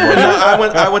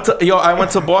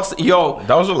went to Boston. Yo,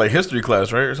 that was with like history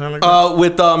class, right, or something like that?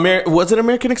 With was it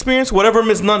American Experience? Whatever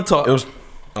Miss Nunn taught. It was.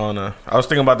 Oh no, I was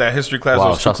thinking about that history class.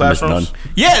 Wow, those 2 classrooms.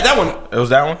 Yeah, that one. It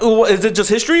was that one. Is it just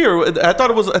history, or I thought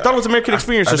it was American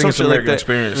Experience or something like that.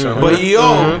 Experience. But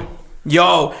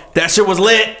yo, that shit was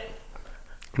lit.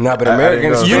 Nah, but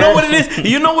American. You know what it is?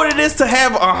 You know what it is to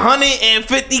have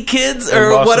 150 kids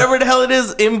or whatever the hell it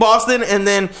is in Boston, and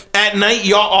then at night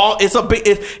y'all all it's a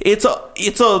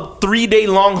 3-day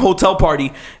long hotel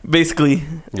party basically.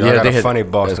 Yo, I got a funny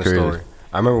Boston story.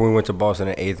 I remember we went to Boston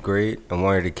in 8th grade, and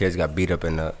one of the kids got beat up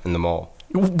in the mall.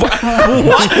 What?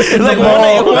 Like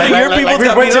one of your people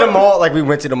got beat up? Like we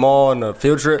went to the mall on a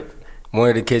field trip. One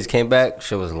of the kids came back,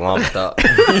 shit was lumped up.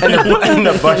 and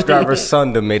the bus driver's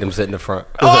son made him sit in the front.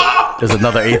 There's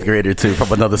another 8th grader too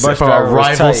from another from a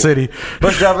rival city.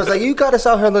 Bus driver's like, you got us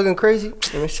out here looking crazy?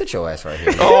 I mean, sit your ass right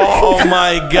here. Oh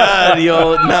my god,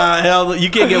 yo, nah, hell, you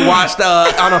can't get watched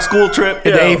on a school trip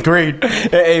in the 8th grade. In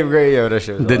 8th grade, yo, that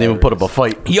shit was didn't even put up a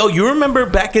fight. Yo, you remember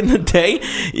back in the day,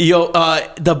 yo,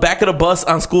 the back of the bus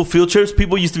on school field trips,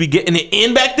 people used to be getting it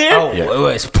in back there. Oh, yeah. It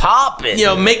was popping.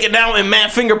 Yo, making out and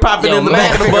mad finger popping in the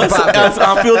back of the bus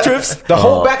on field trips. The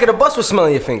whole back of the bus was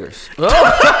smelling your fingers. Yo,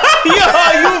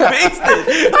 you basted.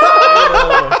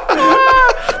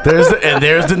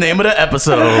 There's the name of the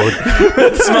episode.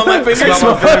 Smell my fingers.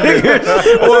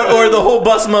 or the whole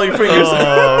bus smell your fingers.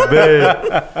 Oh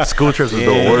man, school trips is the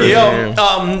worst.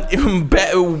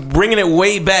 Yo, bringing it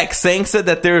way back, Sang said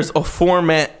that there's a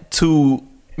format to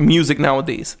music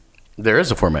nowadays. There is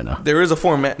a format now. There is a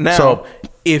format now. So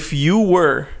if you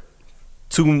were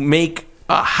to make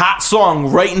a hot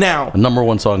song right now, number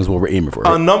 1 song is what we're aiming for.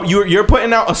 Right? You're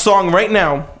putting out a song right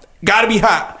now. Gotta be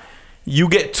hot. You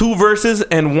get 2 verses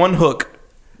and 1 hook.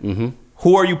 Mm-hmm.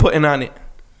 Who are you putting on it?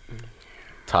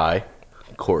 Ty,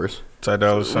 chorus. Ty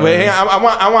Dolla $ign. Wait,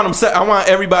 I want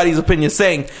everybody's opinion.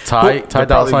 Saying Ty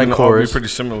Dolla $ign chorus. Pretty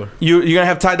similar. You're gonna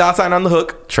have Ty Dolla $ign on the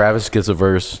hook. Travis gets a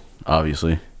verse,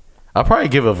 obviously. I'll probably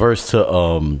give a verse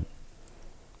to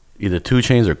either 2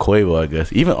 Chainz or Quavo, I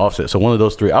guess. Even Offset. So one of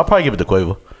those 3. I'll probably give it to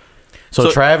Quavo.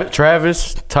 So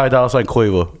Travis, Ty Dolla $ign,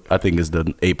 Quavo, I think is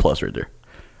the A+ right there.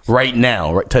 right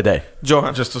now, right today.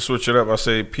 Johan. Just to switch it up, I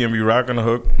say PNB Rock on the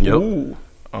hook. Yep. Ooh.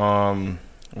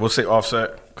 We'll say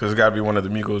Offset because it's got to be one of the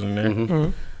Migos in there.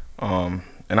 Mm-hmm.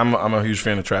 And I'm a huge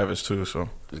fan of Travis too, so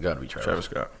It's got to be Travis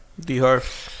Scott. D Harp.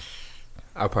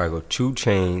 I'll probably go 2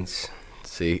 Chainz.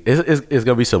 See, it's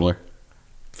gonna be similar.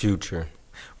 Future.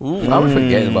 Ooh. I was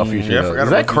forgetting about Future. Yeah, I though. forgot Is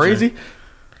that about Future. crazy?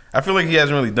 I feel like he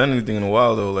hasn't really done anything in a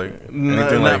while though. Like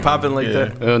anything Not popping like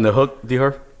that. And the hook,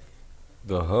 D-Harp?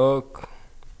 The hook.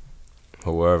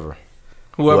 Whoever.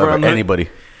 Whoever I'm anybody.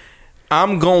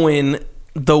 I'm going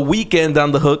The Weeknd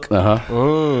on the hook.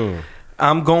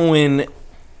 I'm going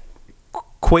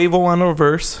Quavo on a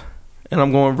verse, and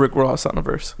I'm going Rick Ross on a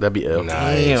verse. That'd be ill.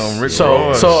 Damn, Rick So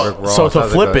Ross. so Rick Ross, so to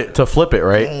how's it flip it,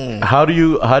 right? How do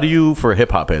you for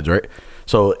hip hop heads, right?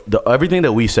 So everything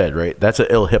that we said, right? That's an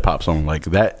ill hip hop song. Like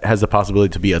that has the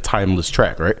possibility to be a timeless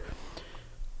track, right?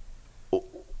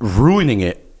 Ruining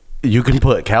it, you can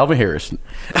put Calvin Harris.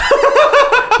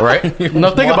 Right?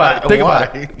 No, think about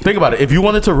it. Think about it. If you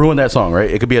wanted to ruin that song, right?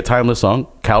 It could be a timeless song.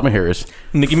 Calvin Harris,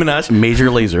 Nicki Minaj. Major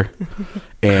Lazer,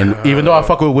 and even though I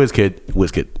fuck with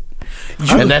Wizkid,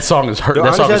 and that song is hurt. Yo,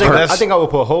 That song honestly, is hurt. I think I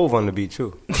would put Hove on the beat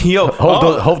too. Yo,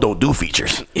 Hov don't do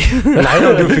features. Nah, he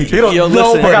don't do features. Yo,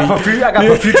 listen. I got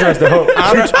put Future as the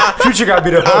Hove. Future got to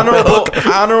be the Hove.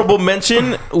 Honorable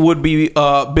mention would be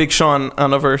Big Sean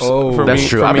on a verse. for That's me,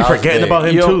 true. for I be me. forgetting about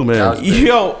him Yo, too, man.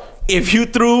 Yo, if you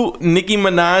threw Nicki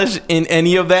Minaj in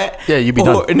any of that, Yeah, you'd be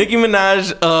or done. Nicki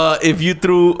Minaj, if you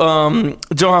threw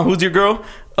Johan, who's your girl?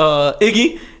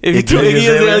 Iggy. If you threw Iggy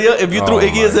Azalea, if you threw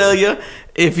Iggy Azalea,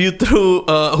 if you threw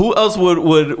who else would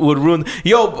ruin?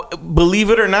 Yo, believe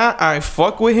it or not, I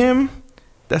fuck with him.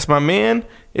 That's my man.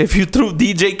 If you threw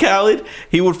DJ Khaled,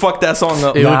 he would fuck that song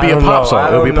up. It would be a pop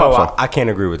song. It would be a pop song. I can't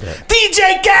agree with that. DJ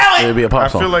It Khaled. would be a pop I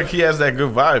song. feel like he has that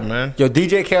good vibe, man. Yo,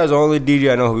 DJ Khaled's the only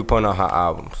DJ I know who be putting out hot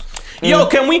albums. Yo,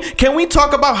 can we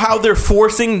talk about how they're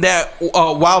forcing that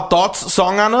Wild Thoughts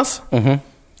song on us? Mm-hmm.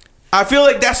 I feel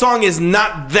like that song is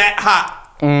not that hot.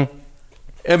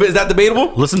 Is that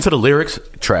debatable? Listen to the lyrics,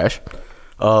 trash.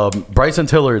 Bryson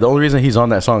Tiller, the only reason he's on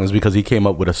that song is because he came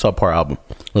up with a subpar album.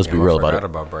 Let's be real about I it. forgot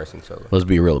about Bryson Tiller. Let's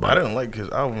be real I about it. didn't like his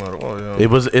album at all. Yo.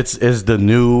 It's the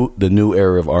new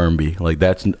era of R&B. Like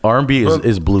that's R&B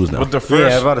is blues now. But the first,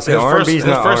 I was about to say, his R&B first, is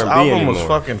not his first R&B album was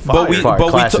anymore. fucking fire.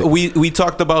 Classic. We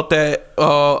talked about that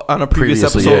on a previous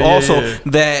Previously, episode. yeah. Also,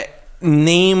 that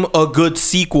name a good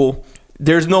sequel.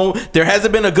 There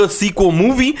hasn't been a good sequel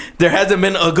movie. There hasn't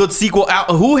been a good sequel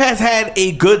who has had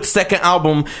a good second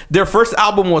album? Their first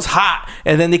album was hot,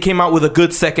 and then they came out with a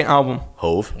good second album.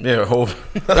 Hove. Yeah, Hov.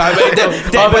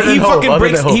 But he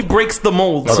fucking breaks the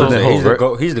mold. Other So than He's Hov, the right?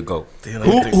 GOAT. He's the GOAT.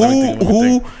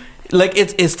 who like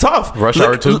it's tough. Rush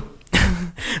Hour 2?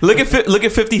 Look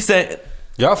at 50 Cent.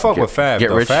 Y'all fuck with Fab. Get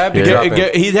though. Rich? Fab be Yeah.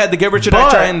 dropping. He had the Get Rich or Die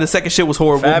But- Trying, and the second shit was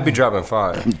horrible. Fab be dropping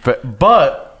fire.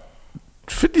 But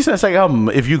 50 Cent's second album,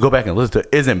 if you go back and listen to it,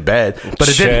 isn't bad. But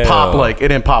it didn't Chill.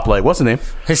 pop like what's the name?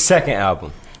 His second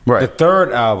album. Right. The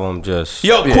third album just.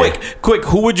 Yo, quick,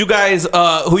 who would you guys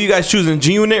who you guys choosing,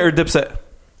 G Unit or Dipset?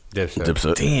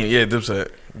 Dipset. Damn, yeah,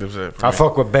 Dipset. for I me.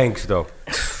 fuck with Banks though.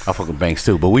 I fuck with Banks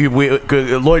too. But we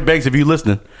Lloyd Banks, if you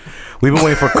listening, we've been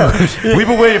waiting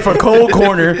for Cold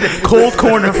Corner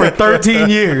for 13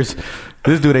 years.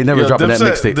 This dude ain't never dropping that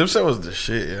mixtape. Dipset was the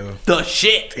shit, yo. The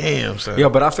shit. Damn, son. Yo,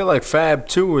 but I feel like Fab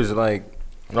too is like.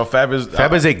 No, Fab is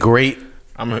a great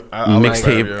I like mixtape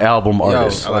Fab, yo. album Yo,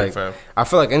 artist. I like like, Fab. I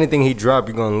feel like anything he drop,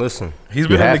 you gonna listen. He's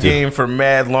been in have the to. game for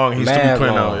mad long. He's still Mad be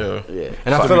putting long. out, yo. Yeah.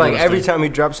 And I Fuck feel me like with every this time he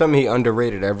drops something, he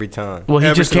underrated every time. Well, he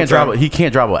Every just can't single drop. time. He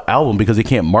can't drop an album because he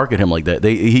can't market him like that.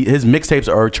 His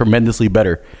mixtapes are tremendously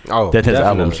better than his definitely.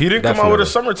 albums. He didn't come out with a Definitely.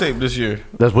 summer tape this year.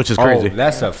 That's which is crazy. Oh,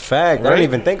 that's a fact. I Right? didn't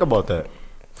even think about that.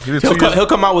 He did 2 years. He'll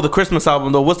come out with a Christmas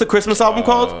album though. What's the Christmas album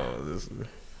called?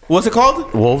 What's it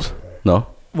called? Wolves? No.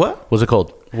 What? What's it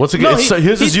called? What's it? No, his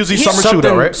is usually Summer something-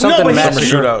 Shootout, right? something No, but Summer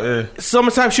he- shootout, yeah.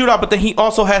 Summertime Shootout, but then he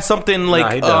also has something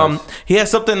like he does. he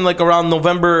has something like around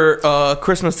November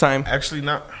Christmas time. Actually,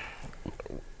 not.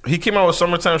 He came out with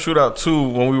Summertime Shootout 2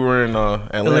 when we were in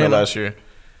Atlanta last year.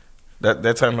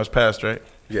 That time has passed, right?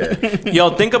 Yo,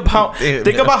 think about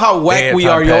Damn, how whack Damn, we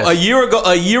time are, yo. passed.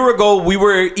 A year ago, we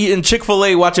were eating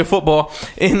Chick-fil-A, watching football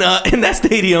in that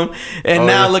stadium, and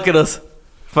now look at us,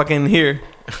 fucking here.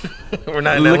 We're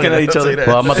not in Looking Atlanta, at each I'll other. tell you that.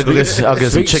 Well, I'm about to go get. I'll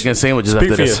get some chicken sandwiches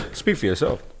after this. Speak for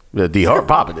yourself. The D Hard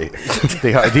popping it.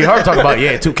 D Hard talking about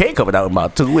 2K coming out in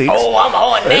about 2 weeks. Oh, I'm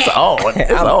on that. It's on.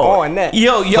 It's I'm on. on that.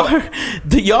 Yo,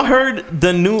 y'all heard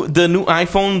the new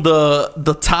iPhone?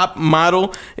 The top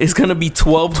model is gonna be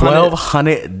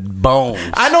 $1,200. bones.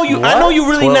 I know you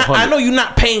really not. I 1200. know you're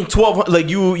not paying 1200. Like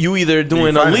you either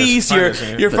doing a lease, you're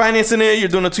financing it, you're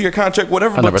doing a 2-year contract,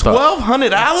 whatever. But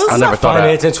 $1,200. I never thought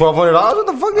financing $1,200. What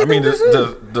the fuck? I mean,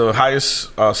 the highest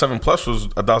 7 Plus was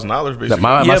 $1,000 basically.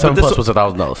 My 7 Plus was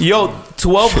 $1,000. Yo,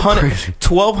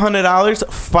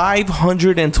 $1,200,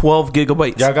 512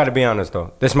 gigabytes. Yeah, I gotta be honest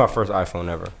though. This is my first iPhone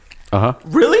ever.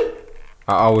 Really?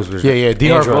 I always was. Yeah.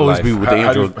 D-Hard will always be with the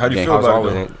Android. How do you feel about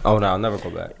it? Oh no, I'll never go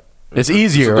back. It's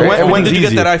easier. Right? When did you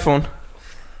get that iPhone?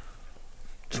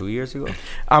 2 years ago.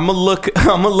 I'm gonna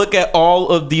look at all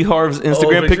of D Harv's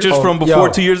Instagram pictures from before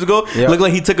 2 years ago. Look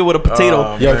like he took it with a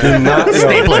potato. Yo, do not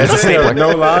stapler. It's a stapler. No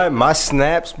lie, my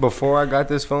snaps before I got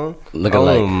this phone.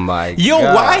 Oh my Yo,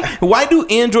 God. why do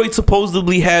Android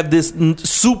supposedly have this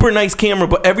super nice camera,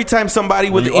 but every time somebody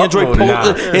with the Android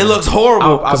it looks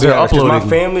horrible? I'll be honest, 'cause my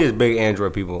family is big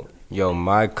Android people. Yo,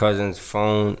 my cousin's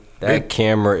phone. That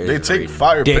camera is they take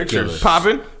fire pictures.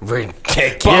 Popping?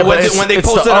 Ridiculous. But when they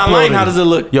post it online, how does it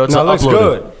look? Yo, it looks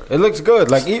good. It looks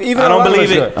good. Like even I don't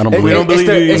believe it. I don't believe it. We don't believe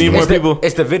you. You need more people.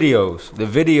 It's the videos. The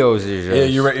videos is just, Yeah,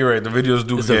 you're right. The videos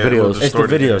do. It's the videos. It's the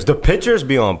videos. The pictures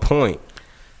be on point.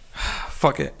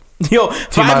 Fuck it. Yo,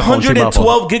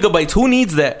 512 gigabytes. Who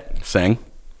needs that? Sang.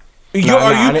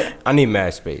 I need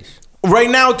mad space.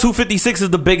 Right now, 256 is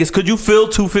the biggest. Could you fill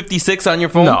 256 on your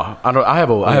phone? No, I don't. I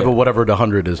have a whatever the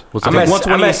 100 is. What's I'm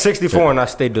at 64 and I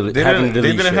stay They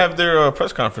didn't have their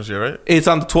press conference yet, right? It's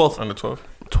on the 12th. On the 12th.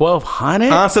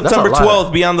 1200 on September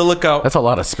 12th. Be on the lookout. That's a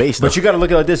lot of space. But you got to look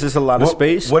at it like this. It's a lot of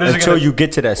space. What is until it you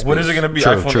get to that space. What is it going to be?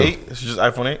 True, iPhone true. 8? It's just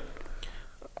iPhone 8.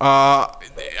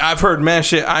 I've heard mad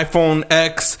shit. iPhone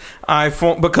X,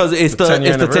 iPhone because it's the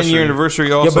 10-year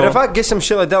anniversary. Also, yeah, but if I get some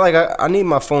shit like that, like I need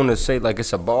my phone to say like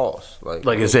it's a boss.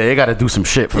 Like I said, it got to do some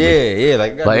shit for me. Yeah,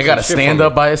 like it got to stand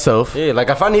up by itself. Yeah, like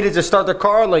if I needed to start the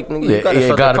car, like you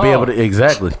got to be able to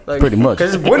exactly, like, pretty much.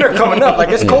 Because it's winter coming up, like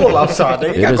it's cold outside.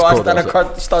 You gotta go outside the car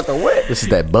to start the whip. This is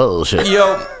that bullshit.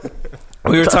 Yo.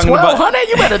 We were talking about 1200.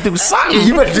 You better do something.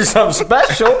 You better do something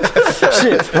special.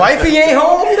 Shit, wifey ain't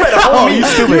home. You better hold me. You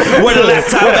stupid. Where the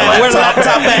laptop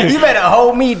at? You better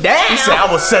hold me down. He said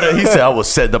I was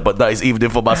setting up a nice evening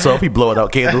for myself. He blowing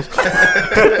out candles.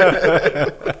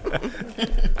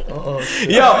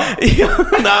 Yo,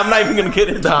 I'm not even gonna get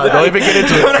into it. Don't even get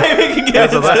into it. I'm not even gonna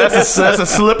get into it. That's a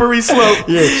slippery slope.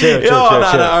 Yeah, chill. All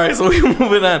right, so we're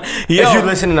moving on. Yo, if you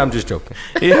listening, I'm just joking.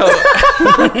 Yo,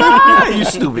 You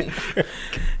stupid.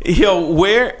 Yo,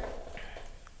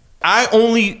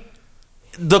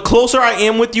 the closer I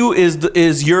am with you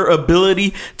is your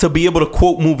ability to be able to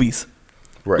quote movies.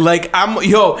 Right. Like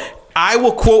I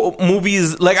will quote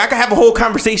movies. Like I could have a whole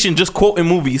conversation just quoting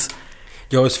movies.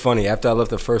 Yo, it's funny. After I left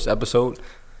the first episode,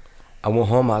 I went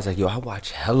home. I was like, yo, I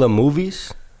watch hella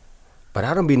movies, but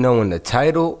I don't be knowing the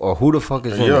title or who the fuck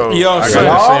is in it. Yo, I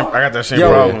got that same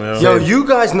problem. Yo, you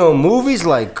guys know movies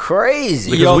like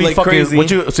crazy. Yo, like crazy.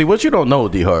 What you don't know,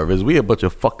 D Harv, is we a bunch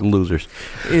of fucking losers.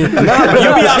 You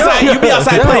be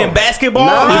outside playing basketball.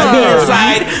 I be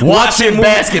inside watching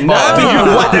basketball.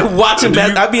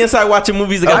 I be inside watching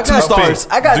movies that got 2 stars.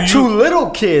 I got 2 little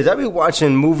kids. I be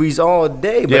watching movies all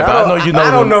day, but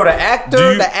I don't know the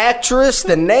actor, the actress,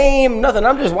 the name, nothing.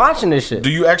 I'm just watching this shit. Do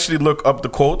you actually look up the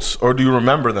quotes or do you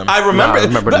remember them? I remember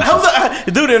them.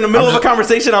 Dude, in the middle of a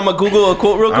conversation, I'm gonna Google a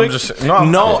quote real quick.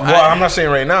 I'm not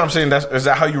saying right now. I'm saying is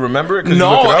that how you remember it?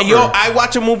 No, I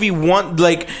watch a movie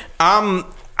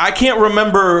I can't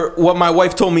remember what my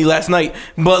wife told me last night,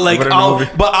 but I'll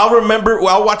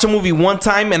watch a movie one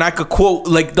time and I could quote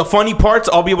like the funny parts.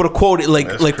 I'll be able to quote it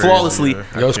like flawlessly.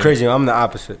 Yeah. Yo, it's crazy. I'm the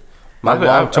opposite. My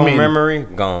long-term memory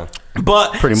gone.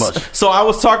 But pretty much. So I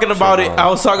was talking about it.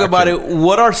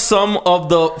 What are some of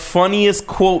the funniest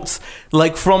quotes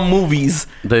like from movies?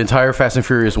 The entire Fast and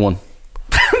Furious one.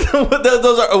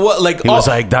 Those are what like. He was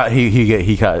like that.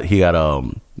 He got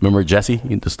remember Jesse,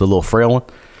 just the little frail one.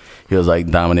 He was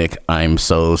like, Dominic, I'm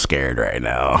so scared right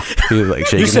now. He was like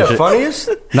shaking. You said funniest?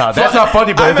 No, that's not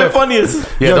funny. But I meant funniest.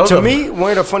 Yeah, yo, to me,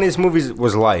 one of the funniest movies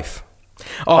was Life.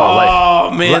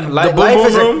 Oh man,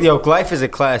 Life is a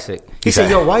classic. He said,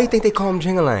 "Yo, why do you think they call him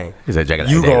Jingalang?" He said,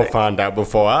 "You gonna find out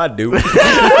before I do." He said,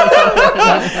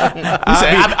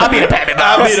 "I'll be the pappy.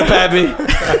 I'll be the pappy."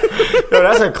 Yo,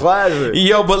 that's a classic.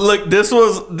 Yo, but look, this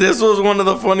was one of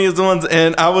the funniest ones,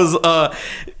 and I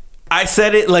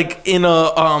said it like in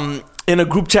a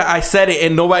group chat. I said it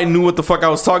and nobody knew what the fuck I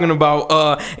was talking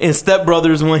about. In Step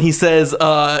Brothers, when he says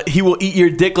he will eat your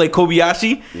dick like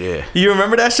Kobayashi. Yeah, you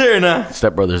remember that shit or not?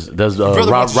 Step Brothers. Does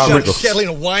Rob Riggle selling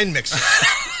a wine mixer?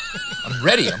 I'm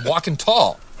ready. I'm walking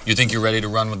tall. You think you're ready to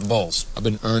run with the Bulls? I've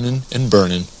been earning and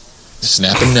burning,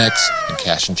 snapping necks and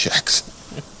cashing checks.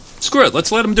 Screw it.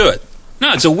 Let's let him do it.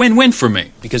 No, it's a win-win for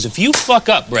me. Because if you fuck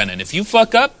up, Brennan,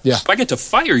 Yeah. I get to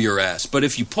fire your ass. But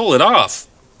if you pull it off,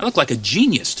 I look like a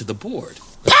genius to the board.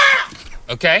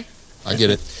 Okay? I get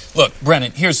it. Look,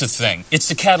 Brennan, here's the thing. It's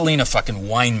the Catalina fucking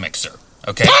wine mixer.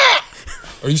 Okay?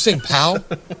 Are you saying pal?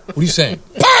 What are you saying?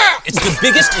 It's the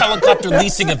biggest helicopter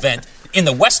leasing event in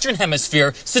the Western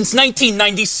Hemisphere since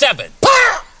 1997.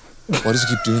 Why does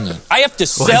he keep doing that? I have to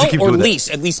sell or lease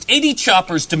at least 80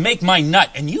 choppers to make my nut.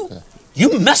 And you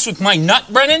mess with my nut,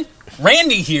 Brennan?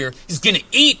 Randy here is gonna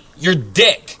eat your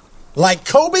dick. Like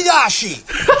Kobayashi.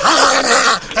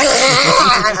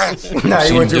 Nah,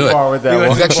 you went too far with that one.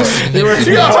 You went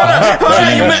too far.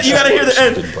 You gotta hear the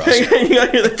end. You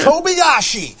gotta hear the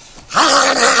Kobayashi.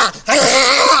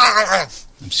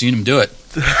 I've seen him do it.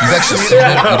 You've actually seen him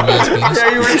eat a man's penis?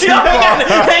 Yeah, you were too far.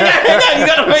 Hang on. You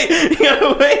gotta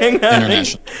wait. Hang on.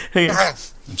 International.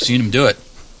 I've seen him do it.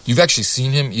 You've actually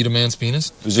seen him eat a man's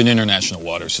penis? It was in international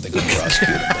water, so they couldn't prosecute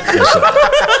him.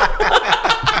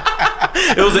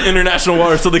 It was an international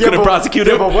water, so they couldn't prosecute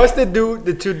him. But what's the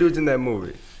two dudes in that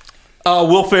movie?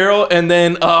 Will Ferrell, and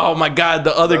then oh my god,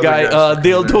 the other guy,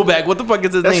 Dale Toback. What the fuck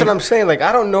is his That's name? what I'm saying. Like,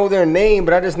 I don't know their name,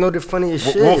 but I just know they're funny as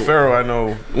shit. Will Ferrell, I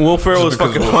know. Will Ferrell is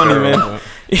fucking funny, man.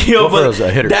 Yo, but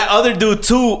that other dude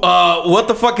too. What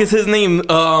the fuck is his name?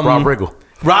 Rob Riggle.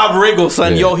 Rob Riggle,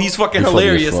 son. Yeah. Yo, he's fucking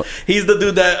hilarious. He's the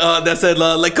dude that said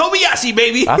like Kobayashi,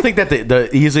 baby. I think that the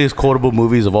easiest quotable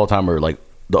movies of all time are like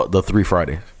the Three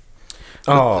Fridays.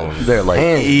 Oh, they're like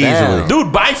easily. Down.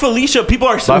 Dude, Bye Felicia. People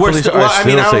are still. I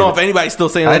don't know if anybody's still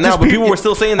saying that now, but people were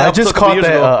still saying that.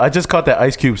 I just caught that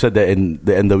Ice Cube said that in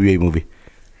the NWA movie.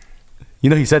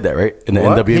 You know he said that, right? In the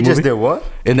NWA movie. He just did what?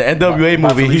 In the NWA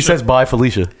movie, he says "Bye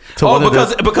Felicia."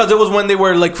 Because it was when they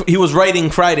were like he was writing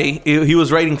Friday. He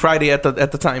was writing Friday at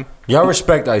the time. Y'all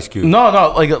respect Ice Cube? No,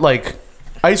 like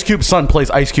Ice Cube's son plays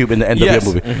Ice Cube in the NWA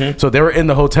movie. Mm-hmm. So they were in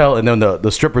the hotel, and then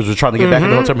the strippers were trying to get back in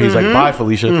the hotel. And he's like, "Bye,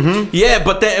 Felicia." Mm-hmm. Yeah,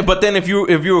 but then if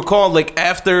you recall, like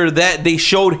after that, they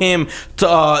showed him in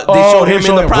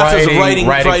the process of writing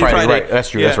Friday. Right. That's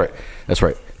true. Yeah. That's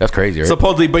right. That's crazy. Right?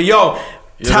 Supposedly, but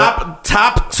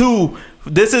top two.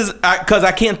 This is because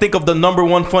I can't think of the number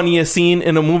one funniest scene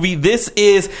in a movie. This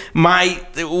is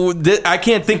I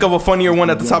can't think of a funnier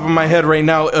one at the top of my head right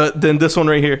now than this one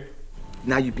right here.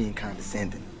 Now you're being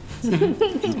condescending.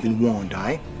 He's been warned, all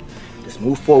right? Just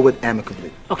move forward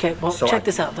amicably. Okay, well, check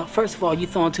this out, though. First of all, you're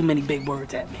throwing too many big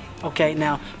words at me. Okay,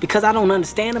 now, because I don't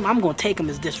understand them, I'm going to take them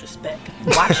as disrespect.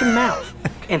 Watch your mouth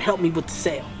and help me with the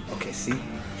sale. Okay, see?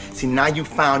 See, now you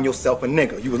found yourself a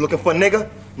nigga. You was looking for a nigga?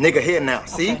 Nigga here now,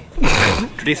 see?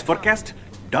 Today's forecast,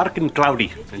 dark and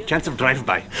cloudy, and chance of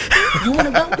drive-by. You wanna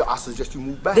go? Yo, I suggest you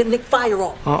move back. Then Nick, fire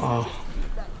off. Uh-oh.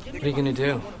 What are you gonna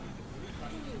do?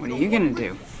 What are you gonna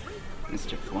do,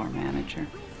 Mr. Floor Manager?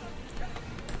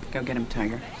 Go get him,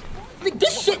 Tiger.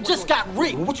 This shit just got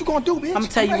rigged. Well, what you gonna do, bitch? I'm gonna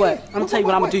tell you what. I'm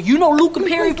gonna do. You know Luke and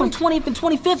Perry from 20th and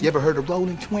 25th? You ever heard of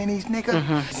Rolling 20s, nigga?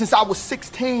 Mm-hmm. Since I was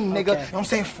 16, nigga. Okay. You know what I'm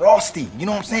saying? Frosty. You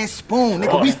know what I'm saying? Spoon,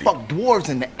 nigga. We fuck dwarves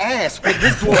in the ass with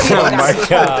this dwarf. Oh my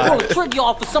God. Pull a trigger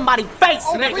off of somebody's face.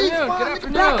 Good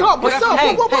afternoon. Back up. What's up?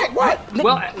 Hey, what?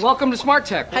 Well, welcome to Smart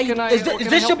Tech. Hey, is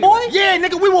this your boy? Yeah,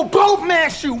 nigga. We will both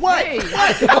mash you. What? Hey,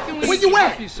 where you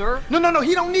at? You, sir? No.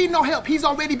 He don't need no help. He's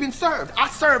already been served. I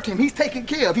served him. He's taken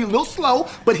care of. He's a little slow,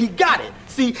 but he got it.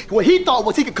 See, what he thought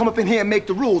was he could come up in here and make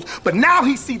the rules, but now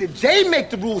he see that Jay make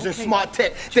the rules in Smart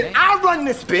Tech. That I run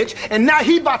this bitch, and now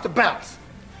he about to bounce.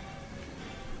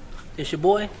 It's your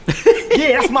boy?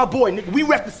 Yeah, that's my boy, nigga. We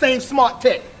rep the same Smart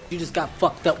Tech. You just got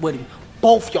fucked up with him.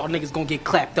 Both y'all niggas gonna get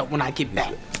clapped up when I get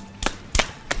back.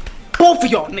 Both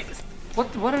of y'all niggas.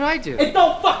 What did I do? It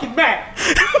don't fucking matter.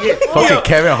 Yeah. Fucking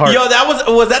Kevin Hart. Yo,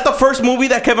 was that the first movie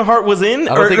that Kevin Hart was in?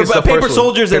 I don't think it's the Paper first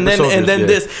Soldiers, one. and then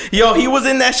this. Yo, he was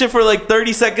in that shit for like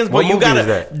 30 seconds. But What you movie gotta. is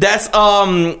that? That's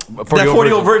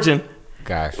 40-Year-Old Virgin.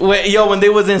 Gosh. When they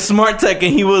was in Smart Tech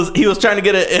and he was trying to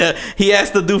get he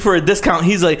asked the dude for a discount.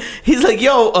 He's like,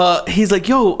 yo,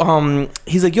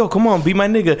 come on, be my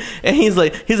nigga. And he's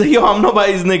like, yo, I'm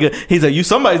nobody's nigga. He's like, you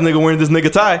somebody's nigga wearing this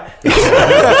nigga tie.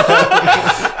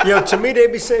 Yo, to me,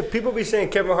 people be saying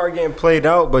Kevin Hart getting played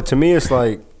out, but to me, it's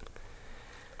like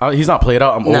he's not played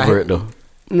out. I'm over it though.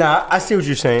 Nah, I see what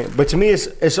you're saying, but to me,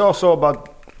 it's also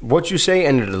about what you say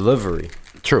and the delivery.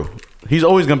 True. He's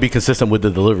always gonna be consistent with the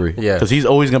delivery. Yeah, because he's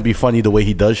always gonna be funny the way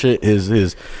he does shit.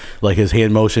 His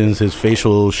hand motions, his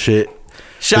facial shit.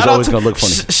 Shout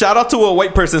out to a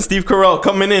white person, Steve Carell,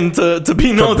 coming in to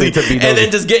be nosy, and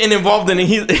then just getting involved in it.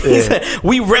 He said,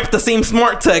 we rep the same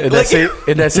Smart Tech.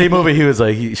 In that same movie, he was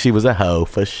like, she was a hoe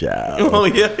for sure. Oh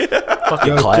yeah.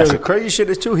 Fucking classic. The crazy shit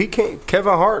is too.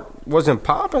 Kevin Hart wasn't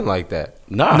popping like that.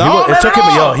 Nah, it took him.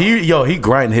 He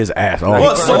grinded his ass off.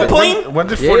 What, Soul Plane? When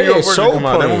did 40-Year-Old Virgin come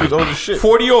out? That movie's old as shit.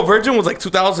 40-Year-Old Virgin was like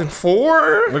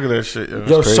 2004. Look at that shit.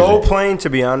 Yo, Soul Plane, to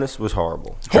be honest, was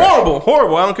horrible.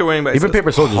 Horrible. I don't care what anybody Even says.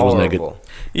 Paper Soldiers was naked.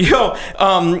 Yo,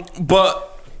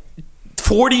 but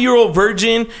 40-Year-Old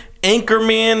Virgin,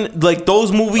 Anchorman, like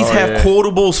those movies have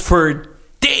quotables for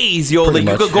days, yo. Pretty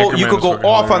like much. you could go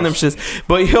off on them shits.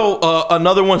 But yo,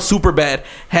 another one, Superbad,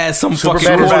 has some fucking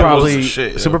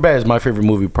Superbad is my favorite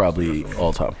movie probably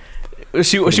all time.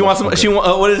 She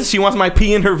wants my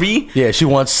P in her V. Yeah, she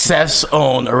wants Seth's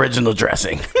own original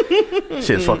dressing.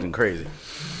 Shit's fucking crazy.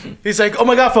 He's like, oh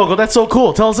my god, Fogo, that's so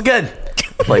cool. Tell us again.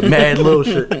 Like mad little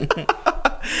shit.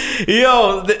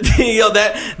 Yo,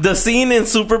 that the scene in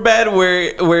Superbad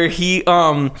where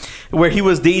he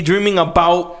was daydreaming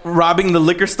about robbing the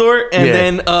liquor store, and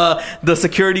then the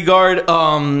security guard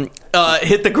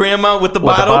hit the grandma with the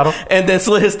bottle and then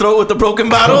slit his throat with the broken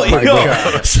bottle.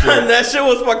 Oh son, that shit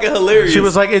was fucking hilarious. She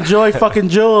was like, enjoy fucking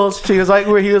Jules. She was like,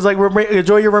 he was like,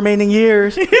 enjoy your remaining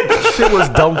years. Shit was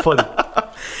dumb funny.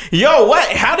 Yo, what?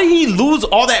 How did he lose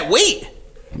all that weight?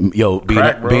 Yo,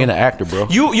 being an actor, bro.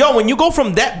 When you go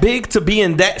from that big to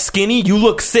being that skinny, you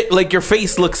look sick. Like your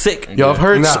face looks sick. Yo,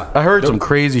 I heard some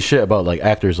crazy shit about like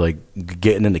actors like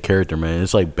getting into character, man.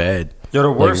 It's like bad. Yo,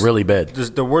 the worst, like, really bad.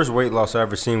 The worst weight loss I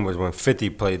ever seen was when 50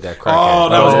 played that crackhead. Oh,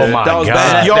 that was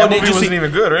bad. Yo, that movie wasn't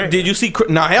even good, right? Did you see?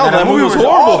 That movie was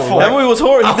horrible. Awful. That movie was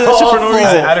horrible. He did that shit for no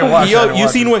reason. I didn't watch it. Yo, you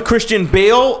seen when Christian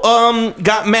Bale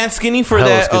got mad skinny for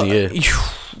that?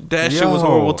 That shit was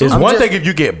horrible too. It's one thing if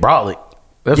you get brolic.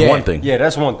 That's one thing. Yeah,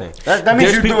 that's one thing. That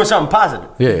means you're doing something positive.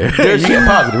 Yeah, you get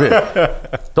positive.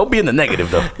 Yeah. Don't be in the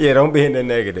negative though. Yeah, don't be in the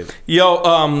negative.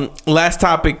 Yo, last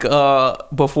topic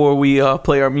before we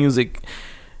play our music.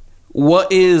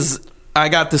 I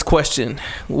got this question.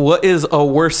 What is a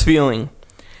worse feeling?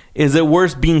 Is it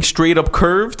worse being straight up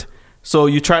curved? So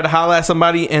you try to holler at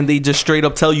somebody and they just straight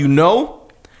up tell you no?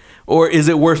 Or is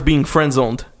it worse being friend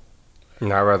zoned?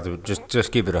 No, I'd rather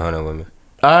just keep it 100 with me.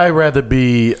 I'd rather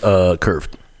be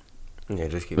curved. Yeah,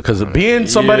 just keep because of being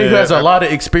somebody who has a lot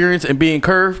of experience in being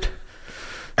curved,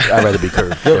 I'd rather be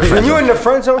curved. When you're in the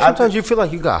friend zone, sometimes you feel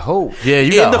like you got hope. Yeah,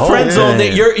 you got in the hope. friend zone.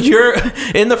 That you're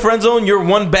in the friend zone. You're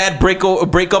one bad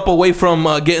breakup away from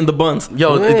getting the buns.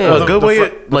 Yo, a good way,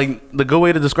 the good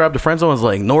way to describe the friend zone is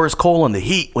like Norris Cole on the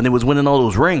Heat when they was winning all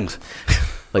those rings.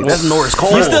 Like that's Norris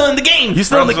Cole. You're still in the game. You're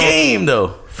still in the game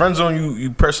though. Friend zone,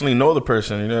 you personally know the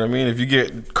person. You know what I mean? If you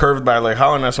get curved by like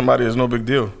hollering at somebody, it's no big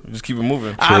deal. You just keep it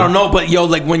moving. I don't know, but yo,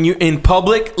 like when you're in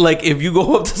public, like if you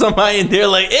go up to somebody and they're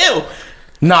like, "Ew."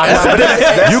 Nah, you gotta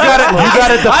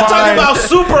define. I'm talking about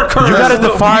super curve. You gotta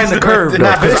define the curve.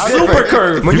 Super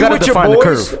curve.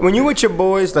 When you with your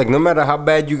boys, like no matter how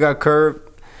bad you got curved,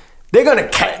 they're gonna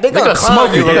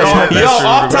smoke you. Yo,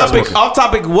 off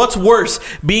topic. What's worse,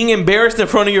 being embarrassed in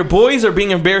front of your boys or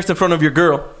being embarrassed in front of your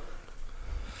girl?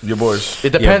 Your boys.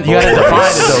 It depends. You gotta define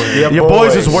it though. Your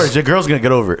boys is worse. Your girl's gonna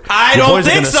get over it. I don't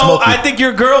think so. I think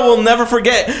your girl will never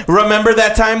forget. Remember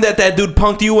that time that dude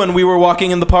punked you when we were walking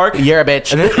in the park? You're a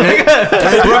bitch. Remember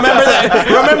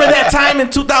that time in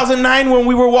 2009 when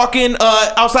we were walking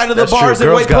outside of the bars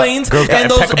in White Plains, and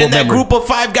that group of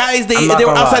 5 guys they were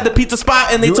outside the pizza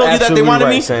spot and they told you that they wanted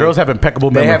me. Girls have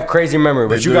impeccable memory. They have crazy memory,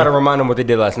 but you gotta remind them what they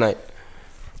did last night.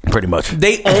 Pretty much.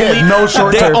 They only no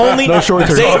short term. Listen.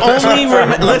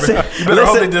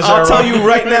 I'll tell you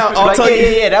right now.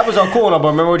 Yeah, that was all cool. But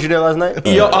remember what you did last night?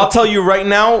 Yo, I'll tell you right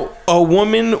now. A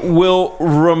woman will,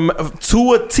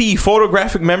 to a T,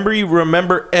 photographic memory,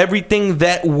 remember everything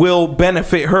that will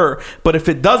benefit her. But if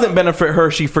it doesn't benefit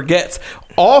her, she forgets.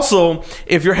 Also,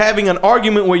 if you're having an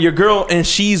argument with your girl and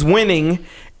she's winning,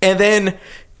 and then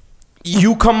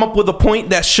you come up with a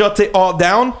point that shuts it all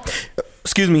down.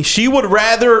 Excuse me. She would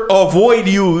rather avoid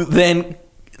you than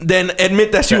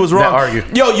admit that she was wrong. Argue.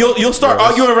 Yo, you'll start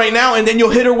arguing right now, and then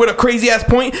you'll hit her with a crazy ass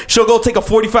point. She'll go take a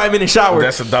 45-minute shower.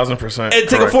 That's 1,000%. And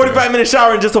take a 45-minute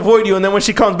shower and just avoid you. And then when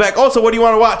she comes back, so what do you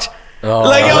want to watch? It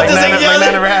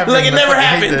never happened. Like it never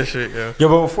happened. That shit, Yo,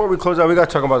 but before we close out, we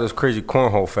gotta talk about this crazy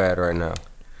cornhole fad right now.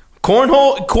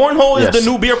 Cornhole is the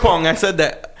new beer pong. I said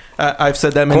that. I've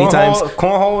said that many times.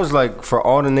 Cornhole is like for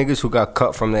all the niggas who got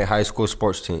cut from their high school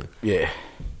sports team. Yeah.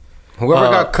 Whoever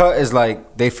got cut is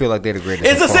like they feel like they're the greatest.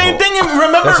 It's the same thing.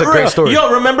 Remember, that's a great story.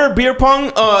 Yo, remember beer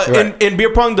pong? In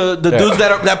beer pong, the dudes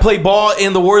that play ball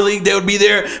in the World League, they would be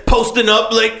there posting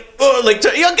up like, yo, get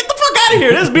the fuck out of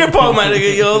here. This is beer pong, my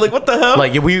nigga. Yo, like what the hell?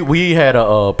 Like we had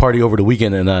a party over the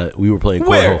weekend and we were playing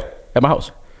cornhole at my house.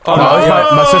 Oh,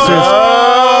 my sister's.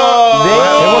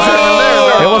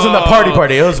 It wasn't wasn't a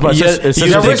party. It was my sister.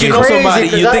 You think you know somebody?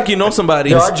 You think you know somebody?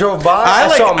 Yo, I drove by. I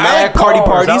like party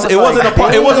parties. It wasn't a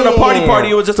party. It wasn't a party.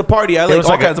 It was just a party. I like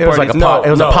all kinds of parties. It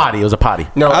was a potty. It was a potty.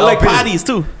 No, I like potties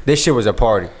too. This shit was a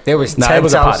party. There was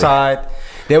tents outside.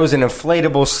 There was an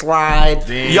inflatable slide.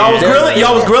 Y'all was grilling.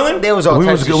 Y'all was grilling. There was all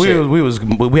types of shit.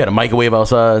 We had a microwave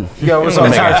outside. Yo, it was all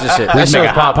types of shit. That shit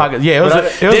was pop pocket. Yeah, it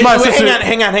was my sister.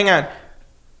 Hang on.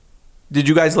 Did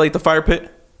you guys light the fire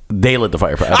pit? They lit the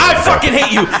fire pit. I fucking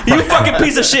hate you. You fucking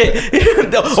piece of shit.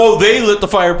 Oh, they lit the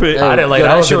fire pit. I didn't like it.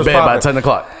 I was in bed by 10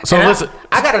 o'clock. So and listen.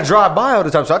 I got to drive by all the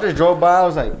time. So I just drove by. I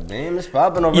was like, damn, it's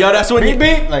popping over Yo, there. that's when you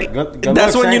beep. Like,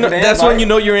 that's when you know. That's when you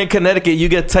know you're in Connecticut. You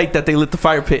get tight that they lit the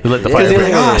fire pit. They lit the fire pit.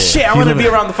 Like, oh shit, I want to be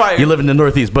around the fire. You live in the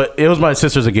Northeast, but it was my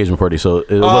sister's engagement party, so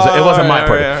it wasn't my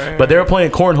party. Right. But they were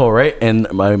playing cornhole, right?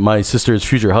 And my sister's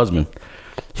future husband,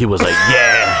 he was like,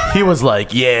 yeah. He was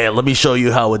like, yeah, let me show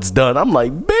you how it's done. I'm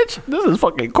like, bitch, this is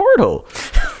fucking cornhole.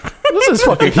 This is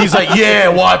fucking. He's like, yeah,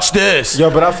 watch this. Yo,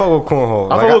 but I fuck with cornhole.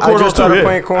 I fuck with cornhole just started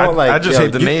playing cornhole. I just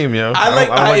hate the name, yo. I like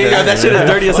that shit is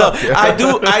dirty as hell.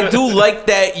 I do like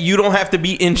that you don't have to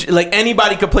be in. Like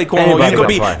anybody could play cornhole. You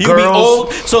could be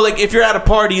old. So like if you're at a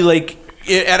party, like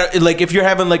if you're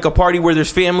having like a party where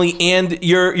there's family and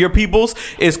your peoples,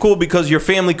 it's cool because your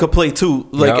family could play too.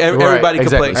 Like everybody could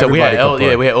play. So we had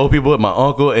old people with my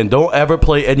uncle, and don't ever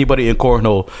play anybody in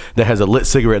cornhole that has a lit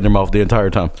cigarette in their mouth the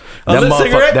entire time. That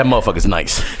motherfucker's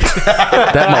nice.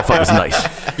 That motherfucker's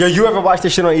nice. Yo, you ever watch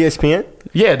this shit on ESPN?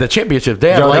 Yeah, the championship.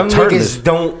 They have like tournaments. Niggas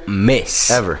don't miss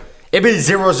ever. It be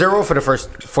 0-0 for the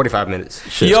first 45 minutes.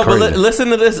 Shit's Yo, crazy. but listen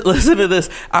to this. Listen to this.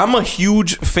 I'm a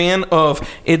huge fan of.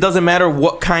 It doesn't matter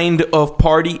what kind of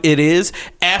party it is.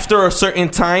 After a certain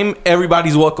time,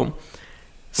 everybody's welcome.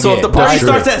 So if the party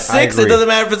starts at 6, it doesn't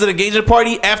matter if it's an engagement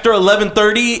party. After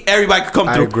 11:30, everybody can come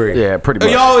through. I agree. Yeah, pretty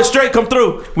much. Yo, it's straight. Come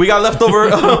through. We got leftover.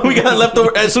 We got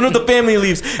leftover as soon as the family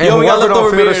leaves. And yo, we got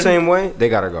leftover beer the same way. They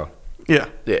gotta go. Yeah,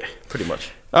 pretty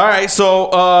much. All right,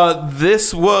 so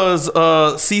this was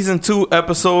season 2,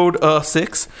 episode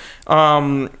 6.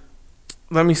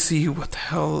 Let me see what the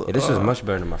hell. Yeah, this is much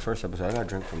better than my first episode. I got a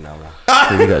drink from now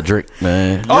on. You got a drink,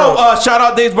 man. Shout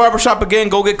out Dave's Barbershop again.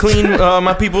 Go get clean,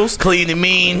 my peoples. Clean and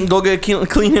mean. Go get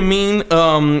clean and mean.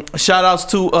 Shout outs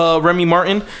to Remy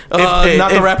Martin,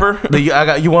 the rapper.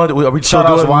 Are we still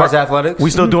doing Wise Athletics? We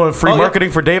still doing free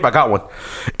marketing for Dave? I got one.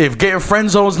 If getting friend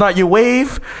zone's not your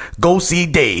wave, go see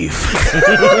Dave.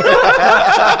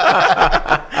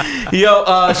 Yo,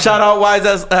 shout out Wise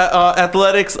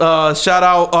Athletics. Shout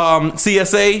out CSA.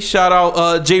 Shout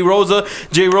out Jay Rosa.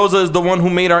 Jay Rosa is the one who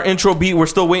made our intro beat. We're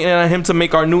still waiting on him to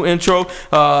make our new intro.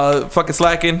 Fucking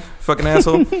slacking. Fucking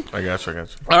asshole. I got you.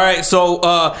 All right,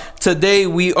 so today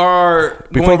we are.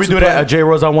 Before we do that, Jay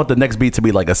Rosa, I want the next beat to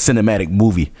be like a cinematic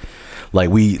movie. Like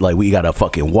we got a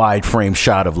fucking wide frame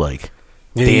shot of like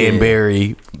Dan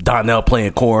Barry, Donnell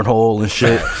playing cornhole and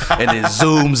shit, and then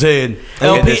zooms in.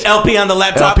 LP on the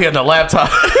laptop. LP on the laptop.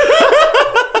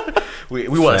 We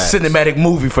want a cinematic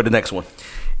movie for the next one.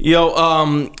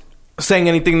 Yo, saying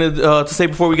anything to say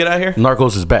before we get out of here?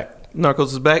 Narcos is back.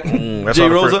 Jay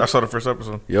Rosa. I saw the first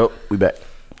episode. Yep, we back.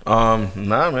 Nah,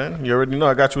 man. You already know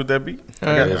I got you with that beat.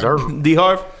 D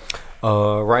Harv.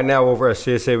 Right now over at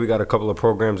CSA, we got a couple of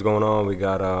programs going on. We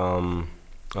got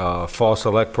Fall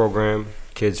Select program,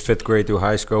 kids 5th grade through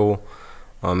high school.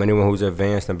 Anyone who's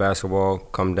advanced in basketball,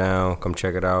 come down, come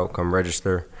check it out, come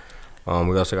register.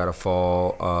 We also got a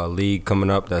fall league coming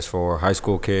up that's for high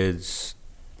school kids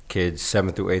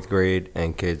 7th through 8th grade,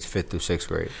 and kids 5th through 6th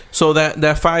grade. So that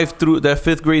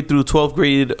 5th grade through 12th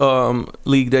grade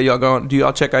league that y'all got, do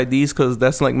y'all check IDs? Because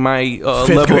that's like my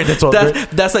level.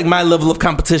 That's like my level of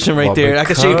competition right there. I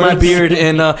can shave my beard,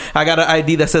 and I got an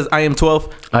ID that says I am 12.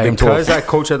 Because I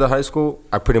coach at the high school,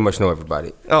 I pretty much know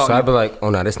everybody. So I'd be like, oh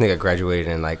no, this nigga graduated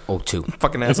in like 02.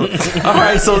 Fucking asshole. All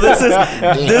right, so this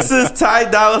is Ty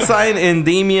Dolla $ign and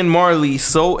Damian Marley.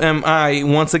 So am I.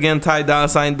 Once again, Ty Dolla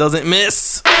 $ign doesn't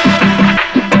miss.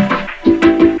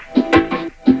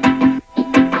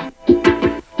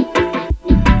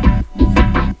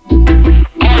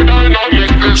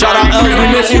 Shout out Els, we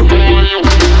miss you.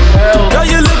 Girl,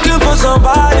 you're looking for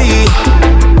somebody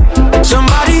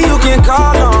you can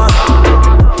call on.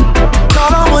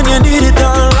 Call on when you need it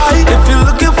done right. If you're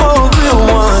looking for a real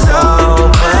one, so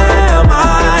am I.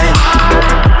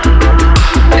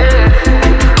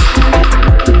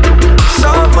 So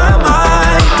am I.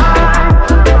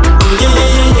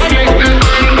 Yeah.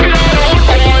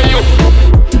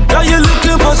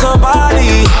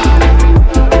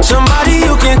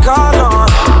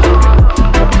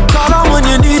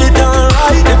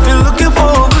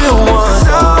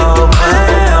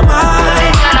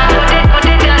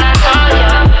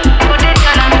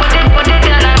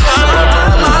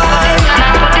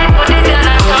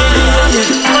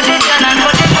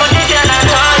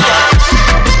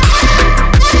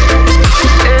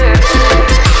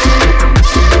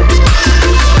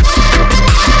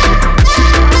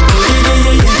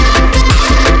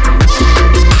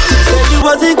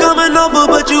 ain't coming over,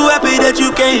 but you happy that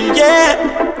you came,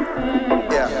 yeah.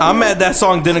 I'm mad that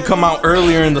song didn't come out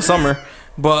earlier in the summer.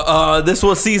 But this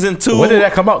was season 2. When did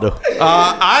that come out, though?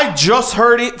 I just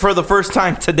heard it for the first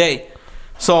time today.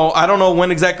 So I don't know when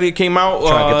exactly it came out.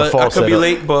 I could be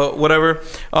late, but whatever.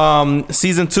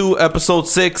 Season 2, episode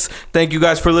 6. Thank you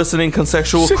guys for listening.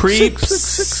 Consensual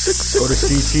Creeps. Go to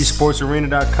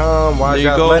ccsportsarena.com,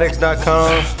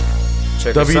 wiseathletics.com.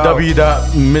 Check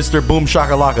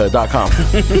www.mrboomshakalaka.com.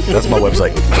 That's my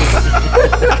website.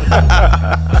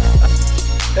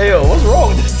 Hey, yo, what's wrong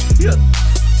with this?